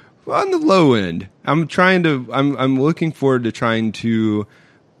up, on the low end. I'm looking forward to trying to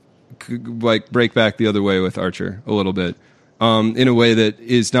like break back the other way with Archer a little bit. In a way that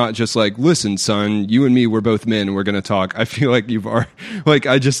is not just like, listen, son, you and me, we're both men and we're going to talk. I feel like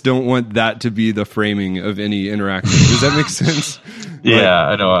I just don't want that to be the framing of any interaction. Does that make sense? Yeah,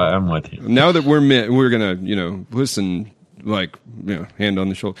 I know. I'm with you. Now that we're men, we're going to, listen, like, hand on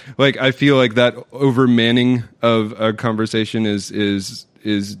the shoulder. Like, I feel like that overmanning of a conversation is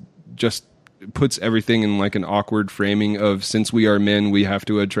just puts everything in like an awkward framing of, since we are men, we have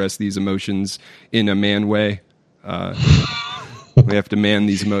to address these emotions in a man way. We have to man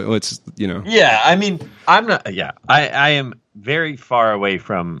these emotions. Yeah, I mean, I'm not. Yeah, I am very far away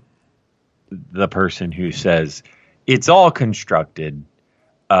from the person who says it's all constructed.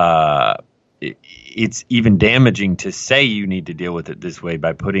 It's even damaging to say you need to deal with it this way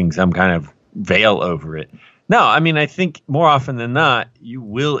by putting some kind of veil over it. No, I mean, I think more often than not, you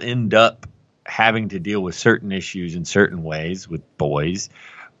will end up having to deal with certain issues in certain ways with boys,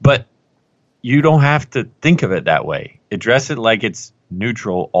 but you don't have to think of it that way. Address it like it's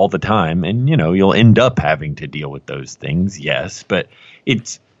neutral all the time, and you'll end up having to deal with those things, yes, but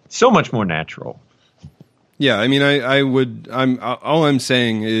it's so much more natural. Yeah, I mean, all I'm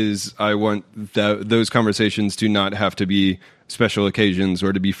saying is I want those conversations to not have to be special occasions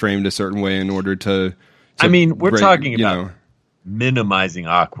or to be framed a certain way in order to I mean, we're talking about minimizing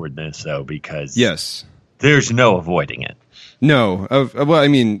awkwardness, though, because yes, there's no avoiding it. No, well, I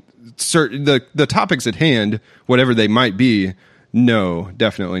mean, the topics at hand, whatever they might be, no,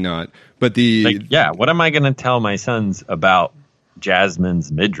 definitely not. But what am I going to tell my sons about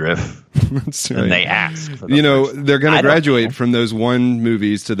Jasmine's midriff? And they ask. For they're going to graduate from those 1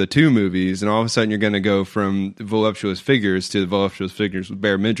 movies to the 2 movies, and all of a sudden you're going to go from voluptuous figures to voluptuous figures with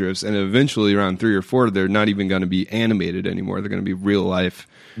bare midriffs, and eventually around 3 or 4, they're not even going to be animated anymore. They're going to be real life.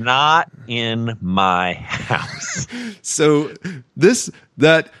 Not in my house. So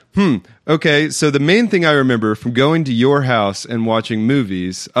okay. So the main thing I remember from going to your house and watching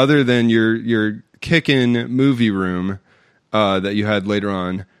movies, other than your kickin' movie room that you had later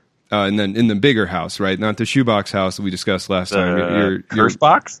on, and then in the bigger house, right? Not the shoebox house that we discussed last time. Your curse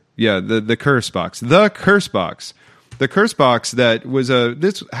box? Yeah, the curse box. The curse box. The curse box that was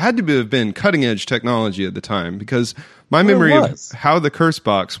this had to have been cutting edge technology at the time, because my memory of how the curse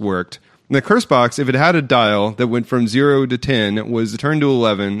box worked. The curse box, if it had a dial that went from 0 to 10, was turned to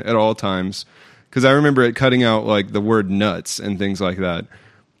 11 at all times. Because I remember it cutting out like the word nuts and things like that.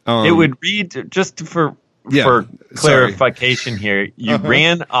 It would read, just for clarification here. You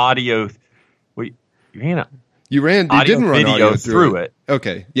ran audio. You didn't run audio through it.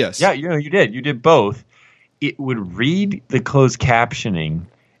 Okay. Yes. Yeah. You did. You did both. It would read the closed captioning,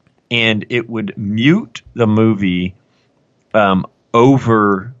 and it would mute the movie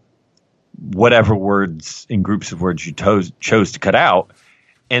over whatever words and groups of words you chose to cut out,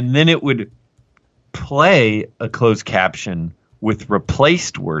 and then it would play a closed caption with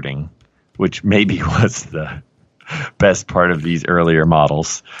replaced wording, which maybe was the best part of these earlier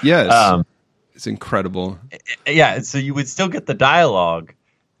models. Yes, it's incredible. Yeah, so you would still get the dialogue,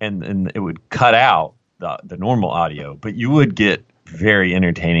 and it would cut out the normal audio, but you would get very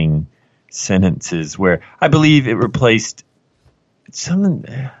entertaining sentences where I believe it replaced something.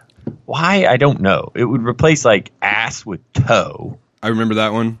 Why? I don't know. It would replace like ass with toe. I remember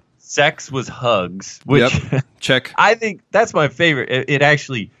that one. Sex was hugs, which check. I think that's my favorite. It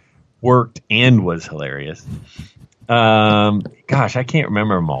actually worked and was hilarious. Gosh, I can't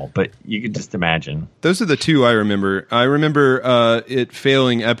remember them all, but you can just imagine. Those are the 2 I remember. I remember it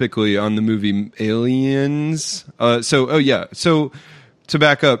failing epically on the movie Aliens. So to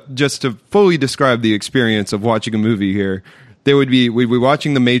back up, just to fully describe the experience of watching a movie here, we'd be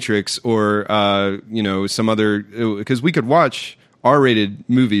watching The Matrix or some other, because we could watch R-rated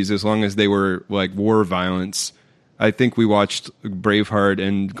movies as long as they were like war violence. I think we watched Braveheart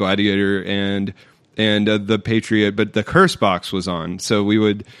and Gladiator and The Patriot, but the curse box was on, so we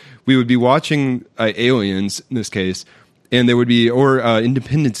would be watching Aliens in this case, and there would be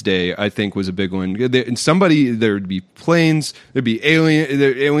Independence Day. I think was a big one. There would be planes, there'd be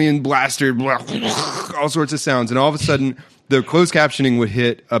alien blaster, blah, all sorts of sounds, and all of a sudden the closed captioning would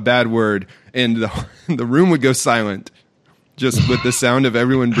hit a bad word, and the room would go silent, just with the sound of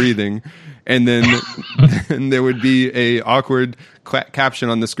everyone breathing. And then there would be a awkward caption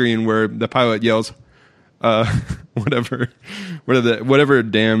on the screen where the pilot yells, whatever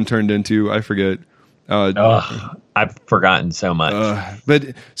damn turned into, I forget. I've forgotten so much.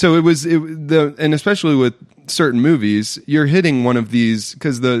 But so and especially with certain movies, you're hitting one of these,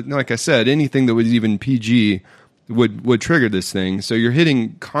 because like I said, anything that was even PG would trigger this thing. So you're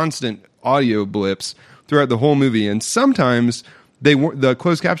hitting constant audio blips throughout the whole movie, and sometimes the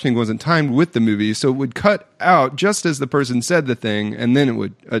closed captioning wasn't timed with the movie, so it would cut out just as the person said the thing, and then it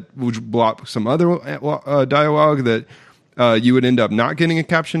would block some other dialogue that you would end up not getting a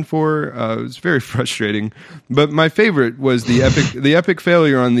caption for. It was very frustrating. But my favorite was the epic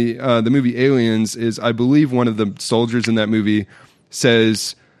failure on the movie Aliens. Is, I believe, one of the soldiers in that movie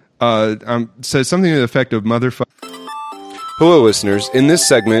says something to the effect of "motherfucker." Hello, listeners. In this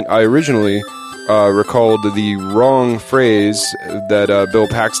segment, I originally recalled the wrong phrase that Bill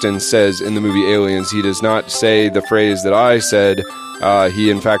Paxton says in the movie Aliens. He does not say the phrase that I said. He,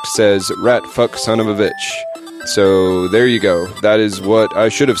 in fact, says, "rat fuck son of a bitch." So there you go. That is what I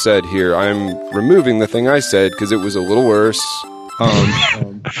should have said here. I'm removing the thing I said because it was a little worse.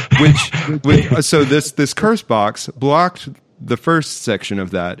 So this curse box blocked the first section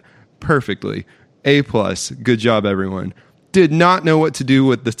of that perfectly. A+. Good job, everyone. Did not know what to do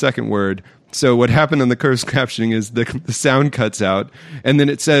with the second word. So what happened on the curse captioning is the sound cuts out, and then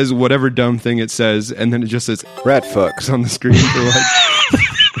it says whatever dumb thing it says, and then it just says "rat fucks" on the screen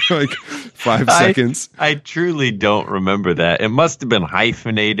for like 5 seconds. I truly don't remember that. It must have been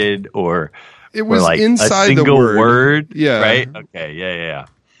hyphenated, or it was like inside a single the word. Yeah. Right. Okay. Yeah.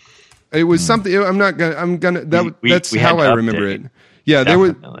 It was something. I'm gonna. That's how I remember it. Yeah.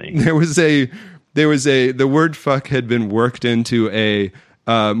 Definitely. The word "fuck" had been worked into a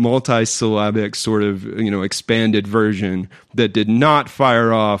multi-syllabic sort of expanded version that did not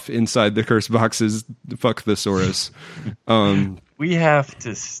fire off inside the curse box's fuck thesaurus. We have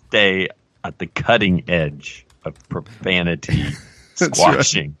to stay at the cutting edge of profanity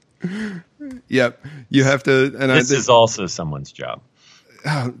squashing. Right. Yep, you have to. And this is also someone's job.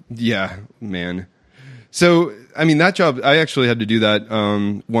 Yeah, man. So, I mean, that job, I actually had to do that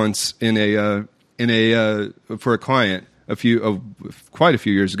once for a client quite a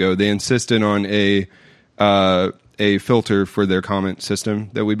few years ago. They insisted on a filter for their comment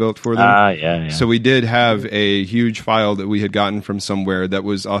system that we built for them. Yeah. So we did have a huge file that we had gotten from somewhere that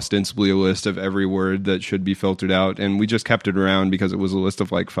was ostensibly a list of every word that should be filtered out, and we just kept it around because it was a list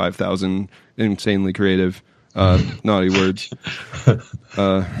of like 5,000 insanely creative naughty words.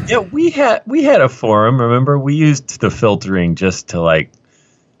 Yeah, we had a forum. Remember, we used the filtering just to like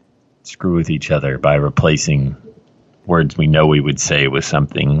screw with each other by replacing words we know we would say with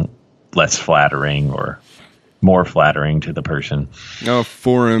something less flattering or more flattering to the person. Oh,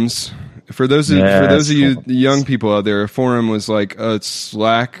 forums. For those of you young people out there, a forum was like a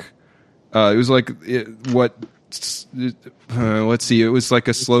Slack. It was like let's see. It was like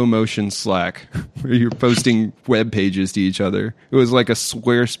a slow motion Slack where you're posting web pages to each other. It was like a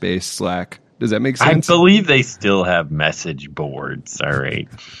Squarespace Slack. Does that make sense? I believe they still have message boards. All right.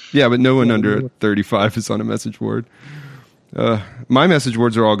 Yeah, but no one under 35 is on a message board. My message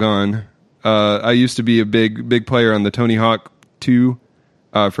boards are all gone. I used to be a big player on the Tony Hawk 2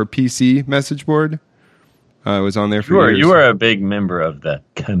 for PC message board. I was on there for years. You are a big member of the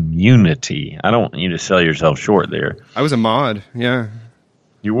community. I don't want you to sell yourself short there. I was a mod, yeah.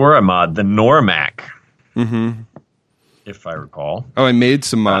 You were a mod, the Normac. Mm-hmm. If I recall. Oh, I made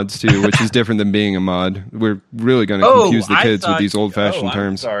some mods too, which is different than being a mod. We're really going to confuse the kids with these old-fashioned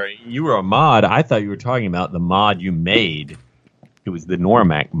terms. Sorry, you were a mod. I thought you were talking about the mod you made. It was the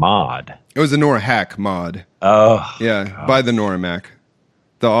Normac mod. It was the NoraHack mod. Oh, yeah, God. By the NoraMac,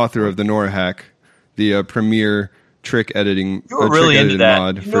 the author of the NoraHack, the premier trick editing really into that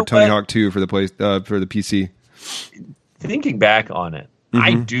mod for Tony Hawk 2 for the PC. Thinking back on it,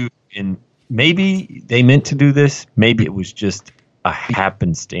 I do, and maybe they meant to do this. Maybe it was just a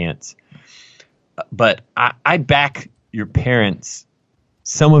happenstance. But I back your parents,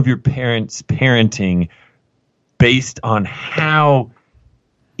 some of your parents' parenting, based on how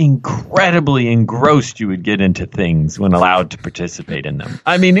incredibly engrossed you would get into things when allowed to participate in them.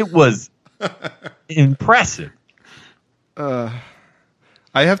 I mean, it was impressive. I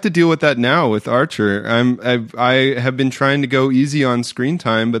have to deal with that now with Archer. I have been trying to go easy on screen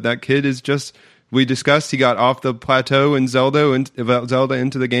time, but that kid is just. We discussed he got off the plateau in Zelda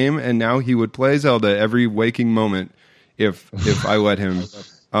into the game, and now he would play Zelda every waking moment if I let him.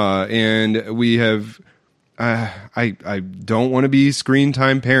 And we have. I don't want to be screen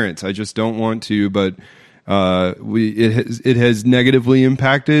time parents. I just don't want to, but it has negatively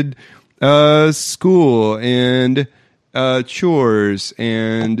impacted school and chores,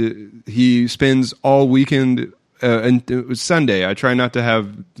 and he spends all weekend and Sunday. I try not to have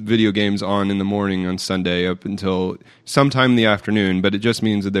video games on in the morning on Sunday up until sometime in the afternoon, but it just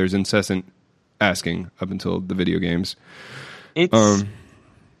means that there's incessant asking up until the video games.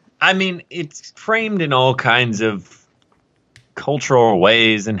 I mean, it's framed in all kinds of cultural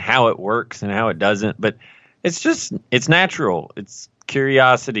ways and how it works and how it doesn't, but it's natural. It's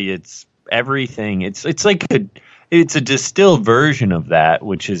curiosity. It's everything. It's like it's a distilled version of that,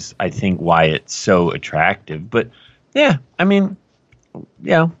 which is, I think, why it's so attractive. But yeah, I mean,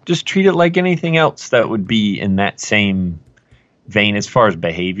 yeah, just treat it like anything else that would be in that same vein as far as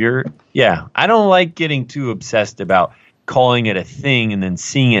behavior. Yeah, I don't like getting too obsessed about calling it a thing and then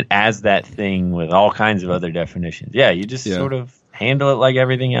seeing it as that thing with all kinds of other definitions. Yeah, you just sort of handle it like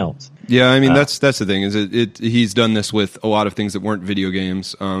everything else. Yeah, I mean that's the thing is he's done this with a lot of things that weren't video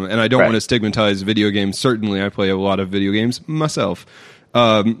games, and I don't want to stigmatize video games. Certainly, I play a lot of video games myself,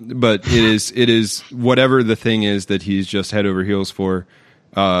 but it is whatever the thing is that he's just head over heels for.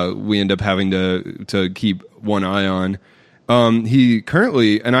 We end up having to keep one eye on. He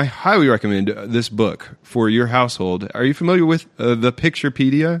currently, and I highly recommend this book for your household. Are you familiar with the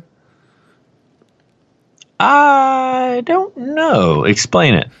Picturepedia? I don't know.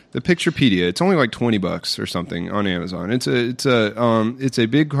 Explain it. The Picturepedia. It's only like $20 or something on Amazon. It's a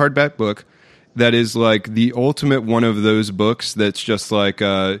big hardback book that is like the ultimate one of those books that's just like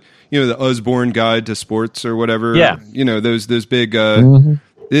the Usborne Guide to Sports or whatever. Yeah. Those big. The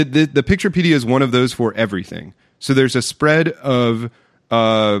Picturepedia is one of those for everything. So there's a spread of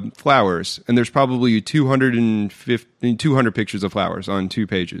flowers, and there's probably 200 pictures of flowers on 2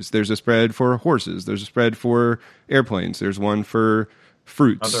 pages. There's a spread for horses. There's a spread for airplanes. There's one for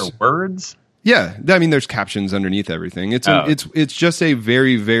fruits. Are there words? Yeah, I mean, there's captions underneath everything. It's just a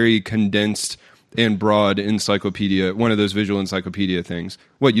very, very condensed and broad encyclopedia, one of those visual encyclopedia things.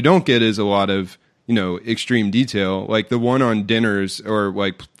 What you don't get is a lot of, extreme detail. Like the one on dinners or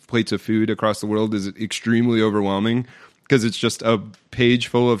like plates of food across the world is extremely overwhelming because it's just a page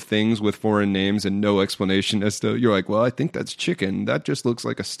full of things with foreign names and no explanation as to, you're like, well, I think that's chicken. That just looks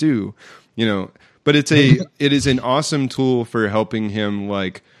like a stew, But it is an awesome tool for helping him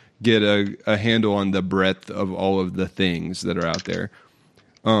like get a handle on the breadth of all of the things that are out there.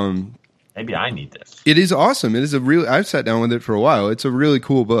 Maybe I need this. It is awesome. It is I've sat down with it for a while. It's a really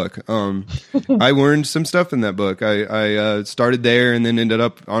cool book. I learned some stuff in that book. I started there and then ended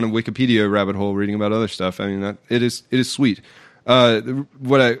up on a Wikipedia rabbit hole reading about other stuff. I mean, it is sweet.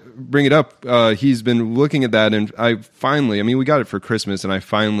 What I bring it up, he's been looking at that, and we got it for Christmas, and I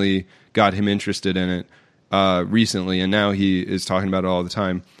finally got him interested in it recently, and now he is talking about it all the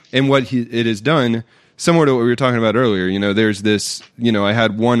time. And what it has done, similar to what we were talking about earlier, there's this, I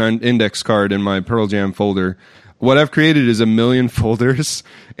had one index card in my Pearl Jam folder. What I've created is 1 million folders,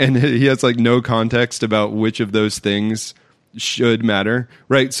 and he has like no context about which of those things should matter,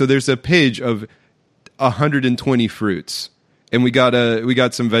 right? So there's a page of 120 fruits. And we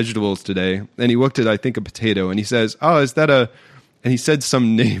got some vegetables today, and he looked at, I think, a potato, and he says, "Oh, is that a?" And he said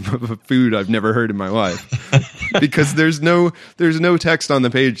some name of a food I've never heard in my life, because there's no text on the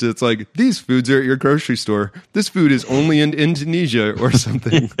page that's like, these foods are at your grocery store. This food is only in Indonesia or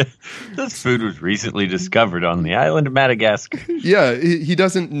something. This food was recently discovered on the island of Madagascar. Yeah, he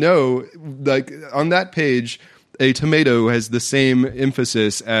doesn't know. Like on that page, a tomato has the same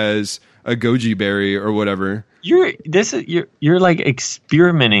emphasis as a goji berry or whatever. You're like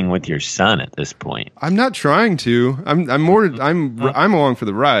experimenting with your son at this point. I'm not trying to. I'm along for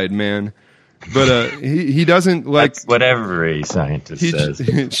the ride, man. But he doesn't like. That's what every scientist says.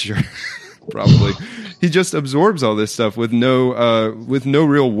 Sure, probably. He just absorbs all this stuff with no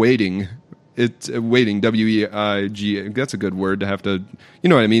real weighting. It's weighting. WEIG. That's a good word to have to. You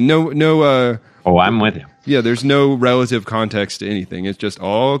know what I mean? No. Oh, I'm with you. Yeah, there's no relative context to anything. It just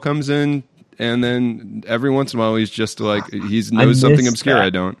all comes in. And then every once in a while, he's just like he knows something obscure that. I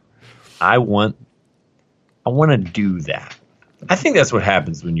don't. I want to do that. I think that's what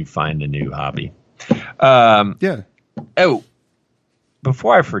happens when you find a new hobby. Yeah. Oh,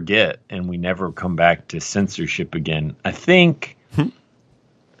 before I forget, and we never come back to censorship again, I think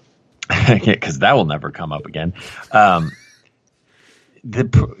because that will never come up again.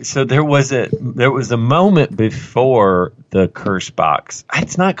 So there was a moment before the curse box.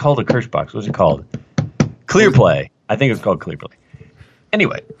 It's not called a curse box. What's it called? Clear Play. I think it's called Clear Play.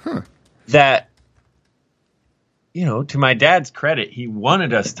 Anyway, that to my dad's credit, he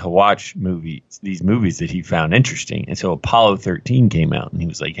wanted us to watch these movies that he found interesting, and so Apollo 13 came out, and he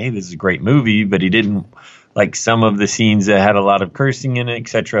was like, "Hey, this is a great movie," but he didn't like some of the scenes that had a lot of cursing in it,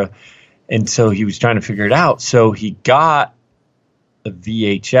 etc. And so he was trying to figure it out. So he got a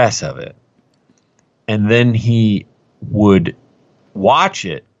VHS of it, and then he would watch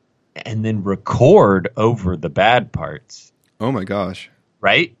it and then record over the bad parts. Oh my gosh.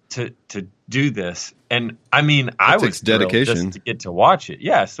 Right? To do this. And I mean, I was dedication just to get to watch it.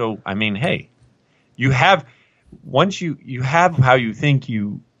 Yeah. So I mean, hey, you have once you have how you think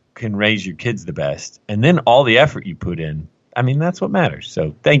you can raise your kids the best, and then all the effort you put in. I mean, that's what matters.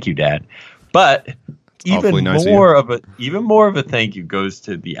 So thank you, Dad. But even more of a thank you goes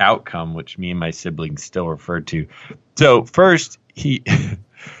to the outcome, which me and my siblings still refer to. So first,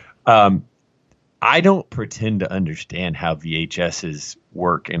 I don't pretend to understand how VHSs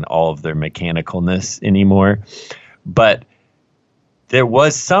work in all of their mechanicalness anymore, but there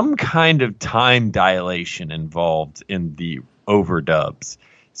was some kind of time dilation involved in the overdubs.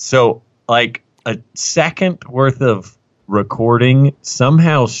 So like a second worth of recording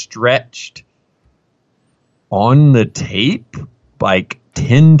somehow stretched on the tape like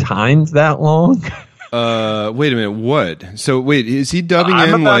 10 times that long. Wait a minute. What? So wait, is he dubbing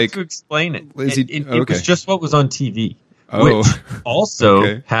I'm in about like? To explain it. It okay. was just what was on TV, which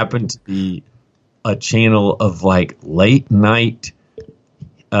also happened to be a channel of like late night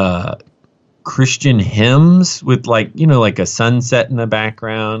Christian hymns with like like a sunset in the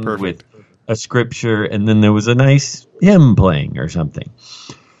background. Perfect. With a scripture, and then there was a nice hymn playing or something.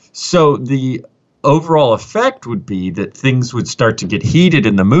 So the overall effect would be that things would start to get heated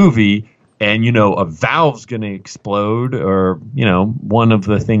in the movie, and a valve's going to explode, or one of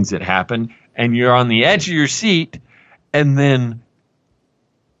the things that happen, and you're on the edge of your seat, and then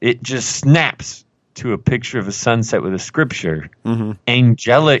it just snaps to a picture of a sunset with a scripture,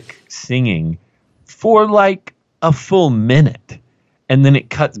 angelic singing for like a full minute. and then it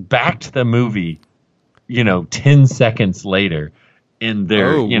cuts back to the movie, 10 seconds later, and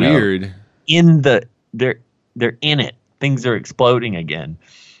they're weird. They're in it. Things are exploding again,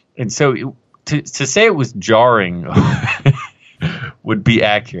 and so to say it was jarring would be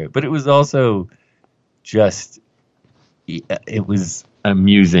accurate, but it was also just it was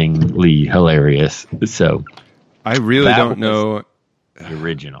amusingly hilarious. So I really don't know the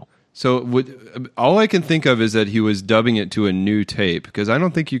original. So all I can think of is that he was dubbing it to a new tape, because I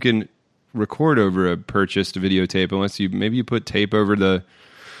don't think you can record over a purchased videotape unless you put tape over the.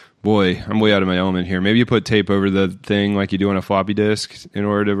 Boy, I'm way out of my element here. Maybe you put tape over the thing like you do on a floppy disk in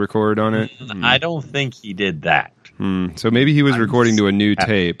order to record on it. I don't think he did that. So maybe he was recording to a new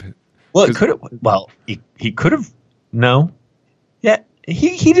tape. Well, it could have. Well, he could have. No. Yeah,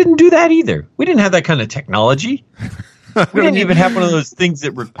 he didn't do that either. We didn't have that kind of technology. We didn't even have one of those things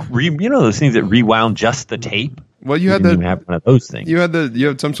that those things that rewound just the tape. Well, you didn't even have one of those things. You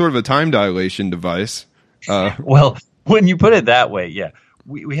had some sort of a time dilation device. Well, when you put it that way, yeah.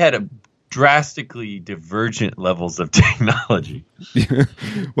 We had a drastically divergent levels of technology.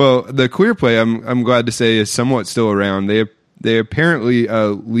 Well, the Queer Play, I'm glad to say, is somewhat still around. They apparently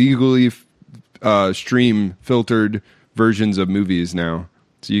legally stream filtered versions of movies now,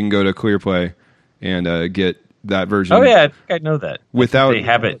 so you can go to Queer Play and get that version. Oh yeah, I think I know that. Without they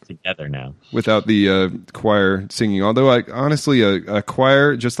have it together now, without the choir singing. Although, honestly, a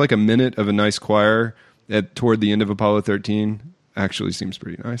choir, just like a minute of a nice choir toward the end of Apollo 13. Actually seems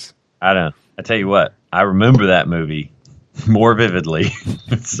pretty nice. I don't know. I tell you what, I remember that movie more vividly.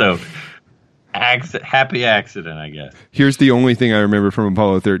 So, happy accident, I guess. Here's the only thing I remember from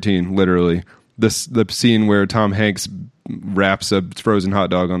Apollo 13, literally. The scene where Tom Hanks wraps a frozen hot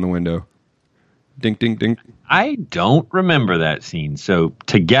dog on the window. Dink, dink, dink. I don't remember that scene. So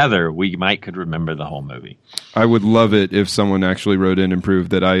together, we could remember the whole movie. I would love it if someone actually wrote in and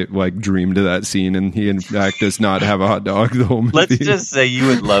proved that I dreamed of that scene and he in fact does not have a hot dog the whole movie. Let's just say you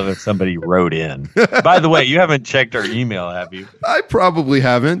would love if somebody wrote in. By the way, you haven't checked our email, have you? I probably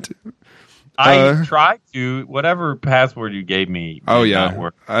haven't. I tried to. Whatever password you gave me. Oh yeah,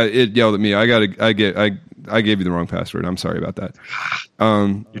 it yelled at me. I gave you the wrong password. I'm sorry about that.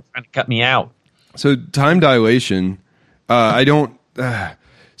 You're trying to cut me out. So time dilation, I don't.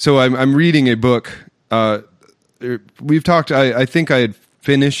 So I'm reading a book. We've talked. I think I had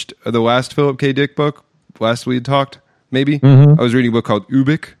finished the last Philip K. Dick book. Last we had talked, maybe. Mm-hmm. I was reading a book called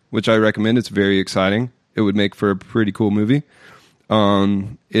Ubik, which I recommend. It's very exciting. It would make for a pretty cool movie.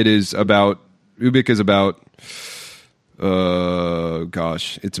 It is about Ubik is about.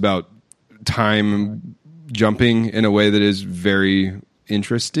 It's about time jumping in a way that is very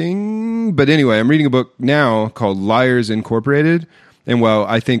interesting. But anyway, I'm reading a book now called Liars Incorporated. And while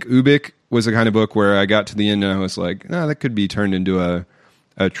I think Ubik was the kind of book where I got to the end and I was like, that could be turned into a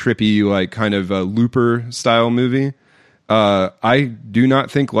trippy, like kind of a Looper style movie. I do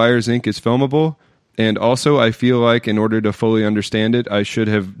not think Liars Inc. is filmable. And also I feel like in order to fully understand it, I should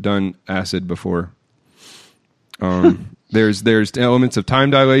have done acid before. There's elements of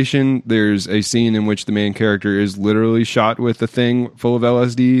time dilation. There's a scene in which the main character is literally shot with a thing full of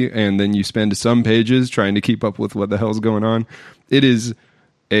LSD, and then you spend some pages trying to keep up with what the hell's going on. It is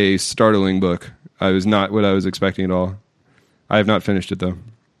a startling book. I was not what I was expecting at all. I have not finished it though.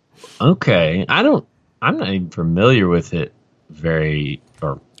 Okay, I'm not even familiar with it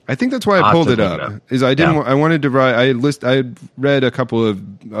I think that's why I pulled it up. Is I didn't. Yeah. I wanted to write. I had read a couple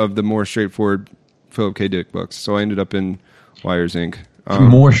of the more straightforward Philip K. Dick books, so I ended up in Liars Inc.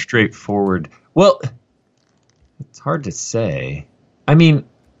 More straightforward. Well, it's hard to say. I mean,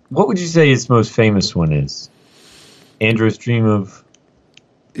 what would you say his most famous one is? Andro's Dream of...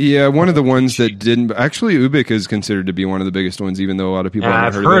 Yeah, one of the ones that didn't... Actually, Ubik is considered to be one of the biggest ones, even though a lot of people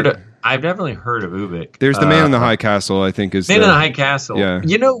haven't heard of it. I've definitely heard of Ubik. There's The Man in the High Castle, I think, is... Man in the High Castle. Yeah.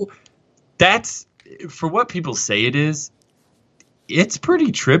 That's... For what people say it is, it's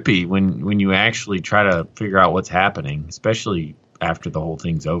pretty trippy when you actually try to figure out what's happening, especially after the whole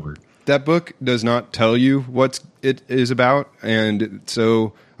thing's over. That book does not tell you what it is about, and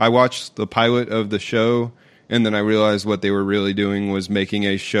so I watched the pilot of the show, and then I realized what they were really doing was making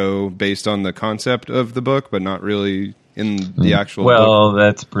a show based on the concept of the book, but not really in the actual book. Well,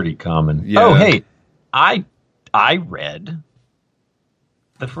 that's pretty common. Yeah. Oh, hey, I read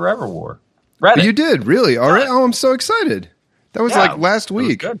The Forever War. You did? Really? All right. Oh, I'm so excited. That was like last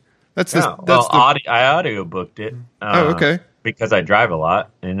week. That's I audio booked it. Okay. Because I drive a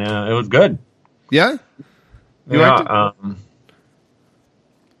lot, and it was good. Yeah?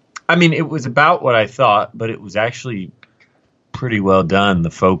 I mean, it was about what I thought, but it was actually pretty well done. The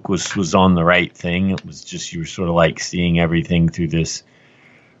focus was on the right thing. It was just, you were sort of like seeing everything through this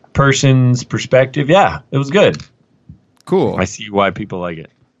person's perspective. Yeah, it was good. Cool. I see why people like it.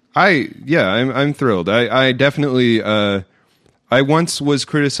 I'm thrilled. I definitely, I once was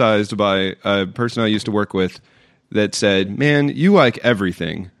criticized by a person I used to work with that said, man, you like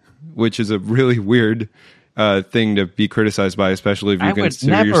everything, which is a really weird thing to be criticized by, especially if you consider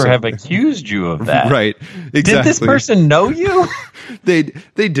yourself. I would never have accused you of that. Right. Exactly. Did this person know you? They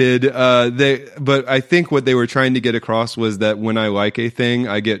did. But I think what they were trying to get across was that when I like a thing,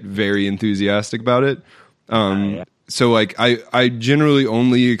 I get very enthusiastic about it. Yeah. So like I generally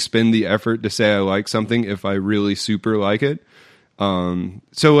only expend the effort to say I like something if I really super like it.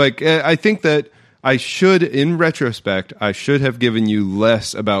 So like I think that I should, in retrospect, I should have given you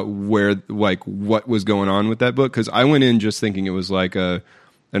less about what was going on with that book, because I went in just thinking it was like an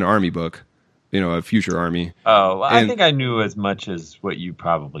army book, a future army. Oh, well, I think I knew as much as what you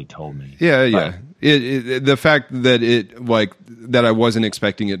probably told me. Yeah, yeah. The fact that that I wasn't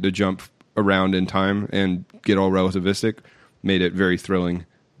expecting it to jump around in time and get all relativistic made it very thrilling.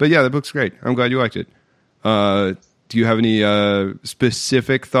 But yeah, the book's great. I'm glad you liked it. Do you have any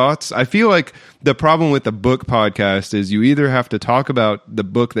specific thoughts? I feel like the problem with the book podcast is you either have to talk about the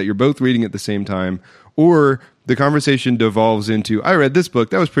book that you're both reading at the same time, or the conversation devolves into, I read this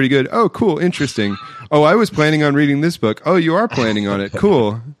book. That was pretty good. Oh, cool. Interesting. Oh, I was planning on reading this book. Oh, you are planning on it.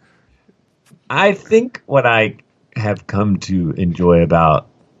 Cool. I think what I have come to enjoy about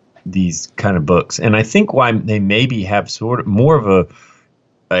these kind of books, and I think why they maybe have sort of more of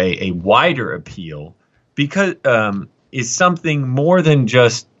a wider appeal, because is something more than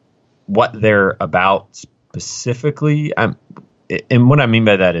just what they're about specifically. And what I mean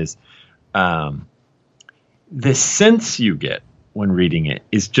by that is the sense you get when reading it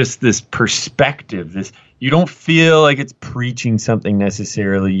is just this perspective. You don't feel like it's preaching something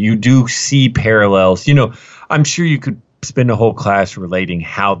necessarily. You do see parallels. I'm sure you could spend a whole class relating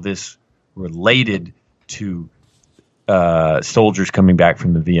how this related to soldiers coming back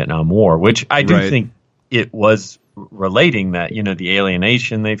from the Vietnam War, which I do think it was relating that, the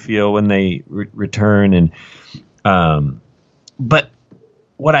alienation they feel when they return. And but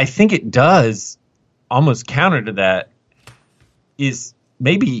what I think it does almost counter to that is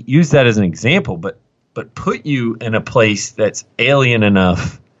maybe use that as an example, but put you in a place that's alien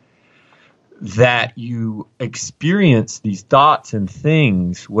enough that you experience these thoughts and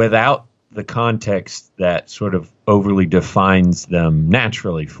things without the context that sort of overly defines them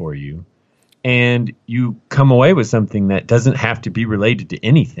naturally for you. And you come away with something that doesn't have to be related to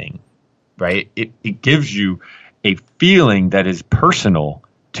anything, right? It gives you a feeling that is personal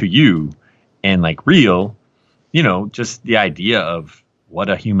to you and like real, just the idea of what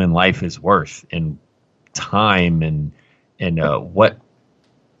a human life is worth and time and what,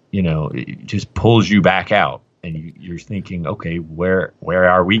 it just pulls you back out, and you're thinking, okay, where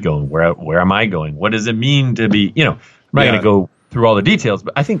are we going? Where am I going? What does it mean to be, I'm not going to go through all the details,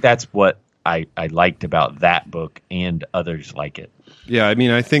 but I think that's what I liked about that book and others like it. Yeah, I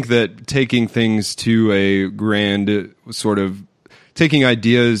mean, I think that taking things to a grand sort of, taking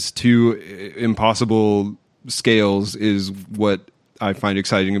ideas to impossible scales is what I find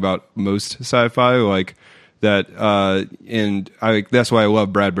exciting about most sci-fi, like that, and that's why I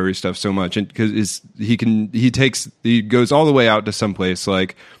love Bradbury stuff so much, and because he goes all the way out to someplace.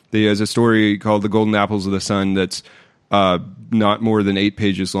 Like he has a story called The Golden Apples of the Sun that's not more than 8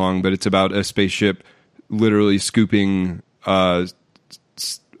 pages long, but it's about a spaceship literally scooping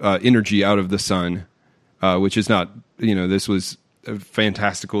energy out of the sun, which is not, this was a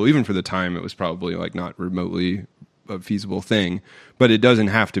fantastical, even for the time, it was probably like not remotely a feasible thing, but it doesn't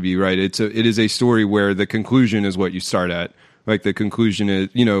have to be, right? It is a story where the conclusion is what you start at. Like the conclusion is,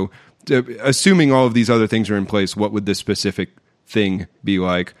 assuming all of these other things are in place, what would this specific thing be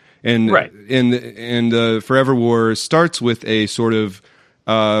like? And right. and Forever War starts with a sort of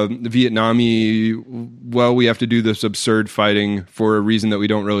Vietnam-y, well, we have to do this absurd fighting for a reason that we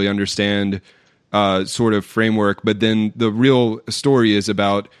don't really understand sort of framework. But then the real story is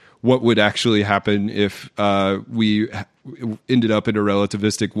about what would actually happen if we ended up in a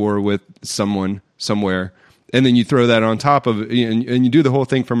relativistic war with someone somewhere. And then you throw that on top of, and you do the whole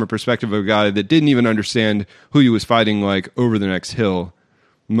thing from a perspective of a guy that didn't even understand who he was fighting, like over the next hill,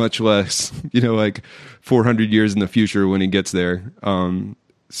 much less, 400 years in the future when he gets there.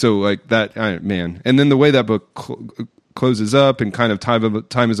 So like that, man. And then the way that book closes up and kind of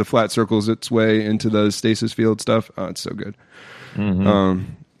time as a flat circles its way into the stasis field stuff. Oh, it's so good. Mm-hmm.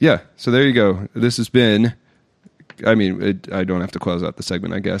 Yeah. So there you go. This has been, I don't have to close out the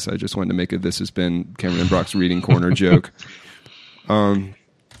segment, I guess. I just wanted to make it, this has been Cameron and Brock's Reading Corner joke.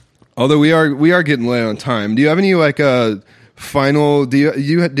 Although we are getting late on time. Do you have any final?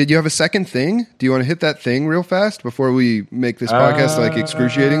 Did you have a second thing? Do you want to hit that thing real fast before we make this podcast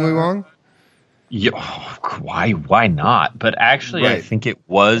excruciatingly long? Yeah, why not? But actually, Right. I think it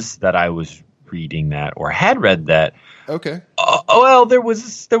was that I was reading that or had read that. Okay. Well, there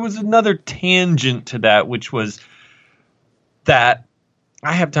was another tangent to that, which was that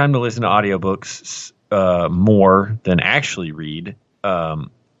I have time to listen to audiobooks more than actually read.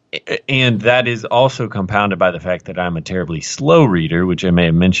 And that is also compounded by the fact that I'm a terribly slow reader, which I may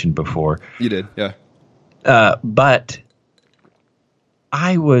have mentioned before. You did, yeah. But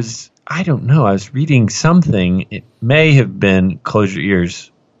I don't know, I was reading something. It may have been, close your ears,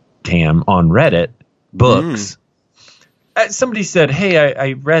 Tam, on Reddit, books. Somebody said, hey,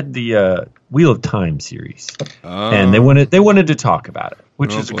 I read the Wheel of Time series. And they wanted to talk about it,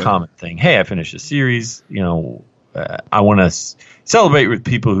 which is a common thing. Hey, I finished a series, I want to celebrate with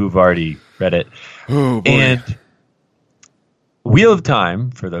people who've already read it. Oh, boy. And Wheel of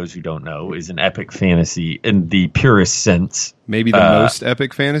Time, for those who don't know, is an epic fantasy in the purest sense. Maybe the most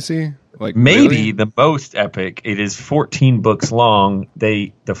epic fantasy? Maybe the most epic. It is 14 books long.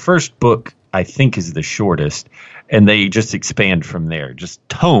 The first book, I think, is the shortest, and they just expand from there. Just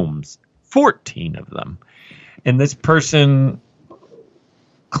tomes, 14 of them. And this person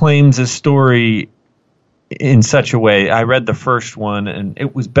claims a story in such a way. I read the first one, and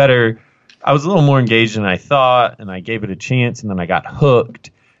it was better. I was a little more engaged than I thought, and I gave it a chance, and then I got hooked.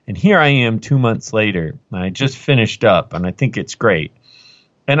 And here I am 2 months later, and I just finished up, and I think it's great.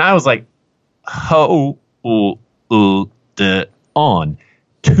 And I was like, on.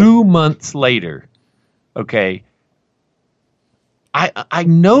 2 months later, okay, I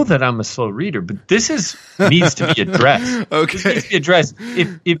know that I'm a slow reader, but this needs to be addressed. Okay. This needs to be addressed.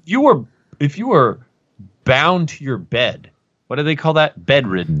 If you were bound to your bed, what do they call that?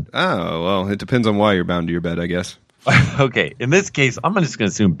 Bedridden. Oh, well, it depends on why you're bound to your bed, I guess. Okay, in this case, I'm just going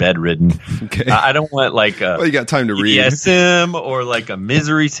to assume bedridden. Okay. I don't want well, you got time to read. BDSM or like a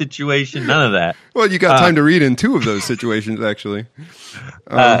misery situation. None of that. Well, you got time to read in two of those situations, actually.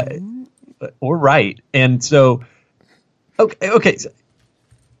 Or right. And so, okay, so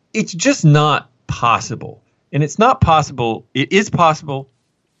it's just not possible. And it's not possible. It is possible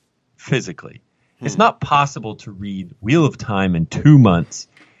physically. It's not possible to read Wheel of Time in 2 months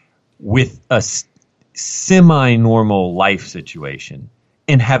with a semi-normal life situation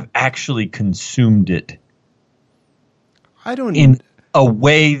and have actually consumed it in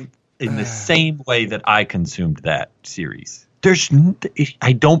the same way that I consumed that series.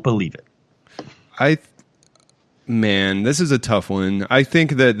 I don't believe it. Man, this is a tough one. I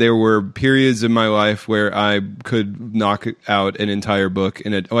think that there were periods in my life where I could knock out an entire book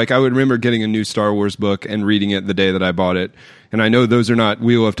in it. Like I would remember getting a new Star Wars book and reading it the day that I bought it. And I know those are not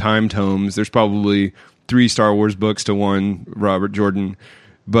Wheel of Time tomes. There's probably 3 Star Wars books to one Robert Jordan.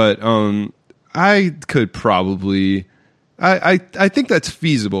 But I could probably I think that's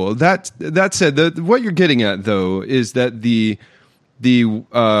feasible. That said, what you're getting at though is that the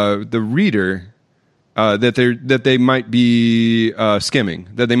reader that they might be skimming,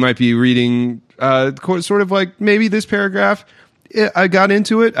 that they might be reading sort of like maybe this paragraph. I got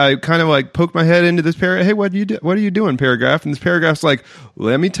into it. I kind of like poked my head into this paragraph. Hey, what are you doing, paragraph? And this paragraph's like,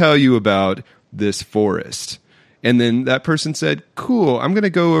 let me tell you about this forest. And then that person said, cool, I'm going to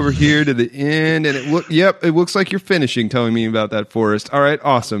go over here to the end. And it looks like you're finishing telling me about that forest. All right,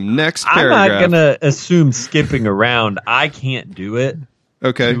 awesome. Next paragraph. I'm not going to assume skipping around. I can't do it.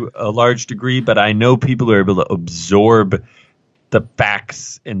 Okay. To a large degree, but I know people are able to absorb the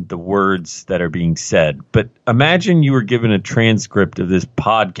facts and the words that are being said. But imagine you were given a transcript of this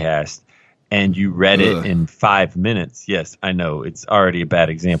podcast and you read it in 5 minutes. Yes, I know it's already a bad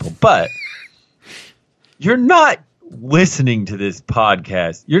example, but you're not listening to this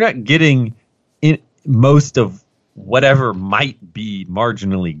podcast. You're not getting in most of whatever might be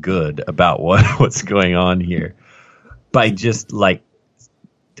marginally good about what's going on here by just like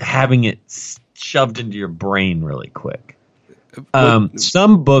having it shoved into your brain really quick.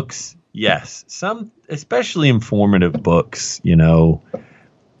 Some books, yes. Some, especially informative books,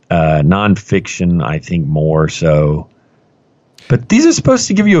 nonfiction, I think more so. But these are supposed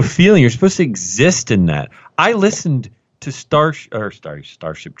to give you a feeling. You're supposed to exist in that. I listened to Starship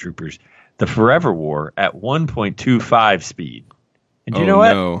Troopers, The Forever War, at 1.25 speed. And you know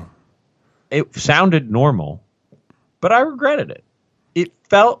what? No. It sounded normal, but I regretted it. It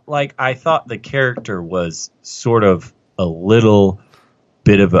felt like I thought the character was sort of a little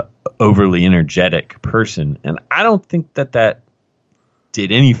bit of an overly energetic person. And I don't think that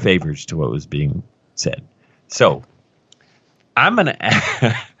did any favors to what was being said. So I'm going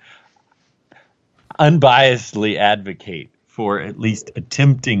to unbiasedly advocate for at least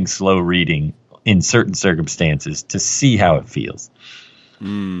attempting slow reading in certain circumstances to see how it feels.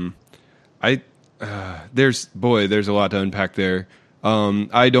 There's a lot to unpack there. I'm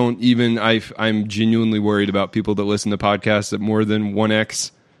genuinely worried about people that listen to podcasts at more than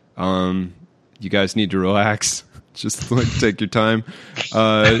 1x. You guys need to relax. Just take your time.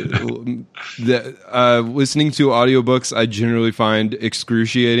 Listening to audiobooks, I generally find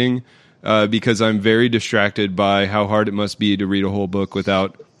excruciating because I'm very distracted by how hard it must be to read a whole book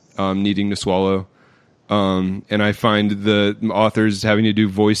without needing to swallow. And I find the authors having to do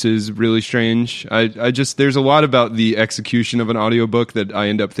voices really strange. There's a lot about the execution of an audiobook that I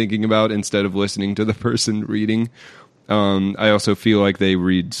end up thinking about instead of listening to the person reading. I also feel like they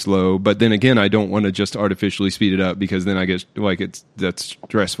read slow, but then again, I don't want to just artificially speed it up because then I get like that's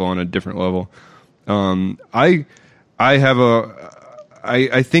stressful on a different level. I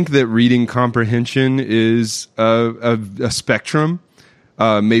think that reading comprehension is a spectrum.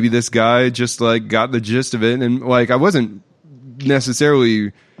 Maybe this guy just like got the gist of it, and like I wasn't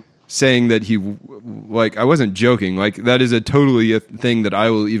necessarily saying that I wasn't joking. Like that is a thing that I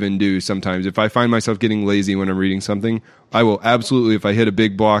will even do sometimes. If I find myself getting lazy when I'm reading something, I will absolutely, if I hit a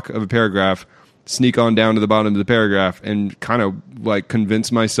big block of a paragraph, sneak on down to the bottom of the paragraph and kind of like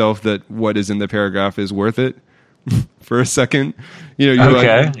convince myself that what is in the paragraph is worth it for a second. You know,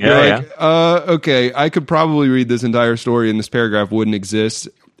 okay, I could probably read this entire story and this paragraph wouldn't exist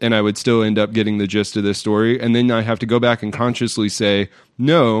and I would still end up getting the gist of this story. And then I have to go back and consciously say,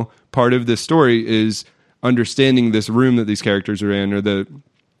 no, part of this story is understanding this room that these characters are in, or the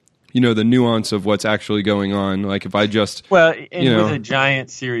nuance of what's actually going on. Like if I just, with a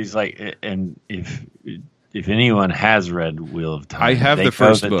giant series, like, and if anyone has read Wheel of Time, I have the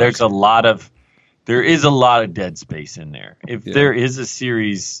first book. There is a lot of dead space in there. If there is a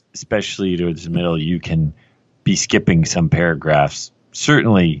series, especially towards the middle, you can be skipping some paragraphs.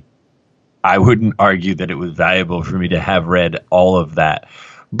 Certainly, I wouldn't argue that it was valuable for me to have read all of that.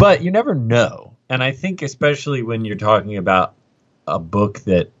 But you never know. And I think especially when you're talking about a book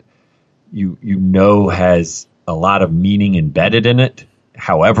that you know has a lot of meaning embedded in it,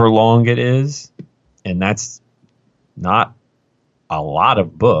 however long it is, and that's not a lot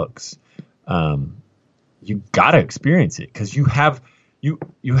of books, you got to experience it because you have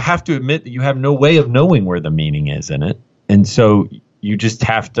to admit that you have no way of knowing where the meaning is in it. And so you just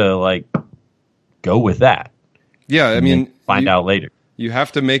have to like go with that. Yeah, I mean, find out later. You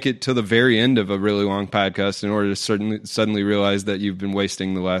have to make it to the very end of a really long podcast in order to suddenly realize that you've been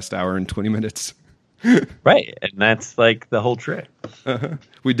wasting the last hour and 20 minutes. Right, and that's like the whole trick.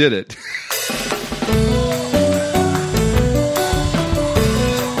 We did it.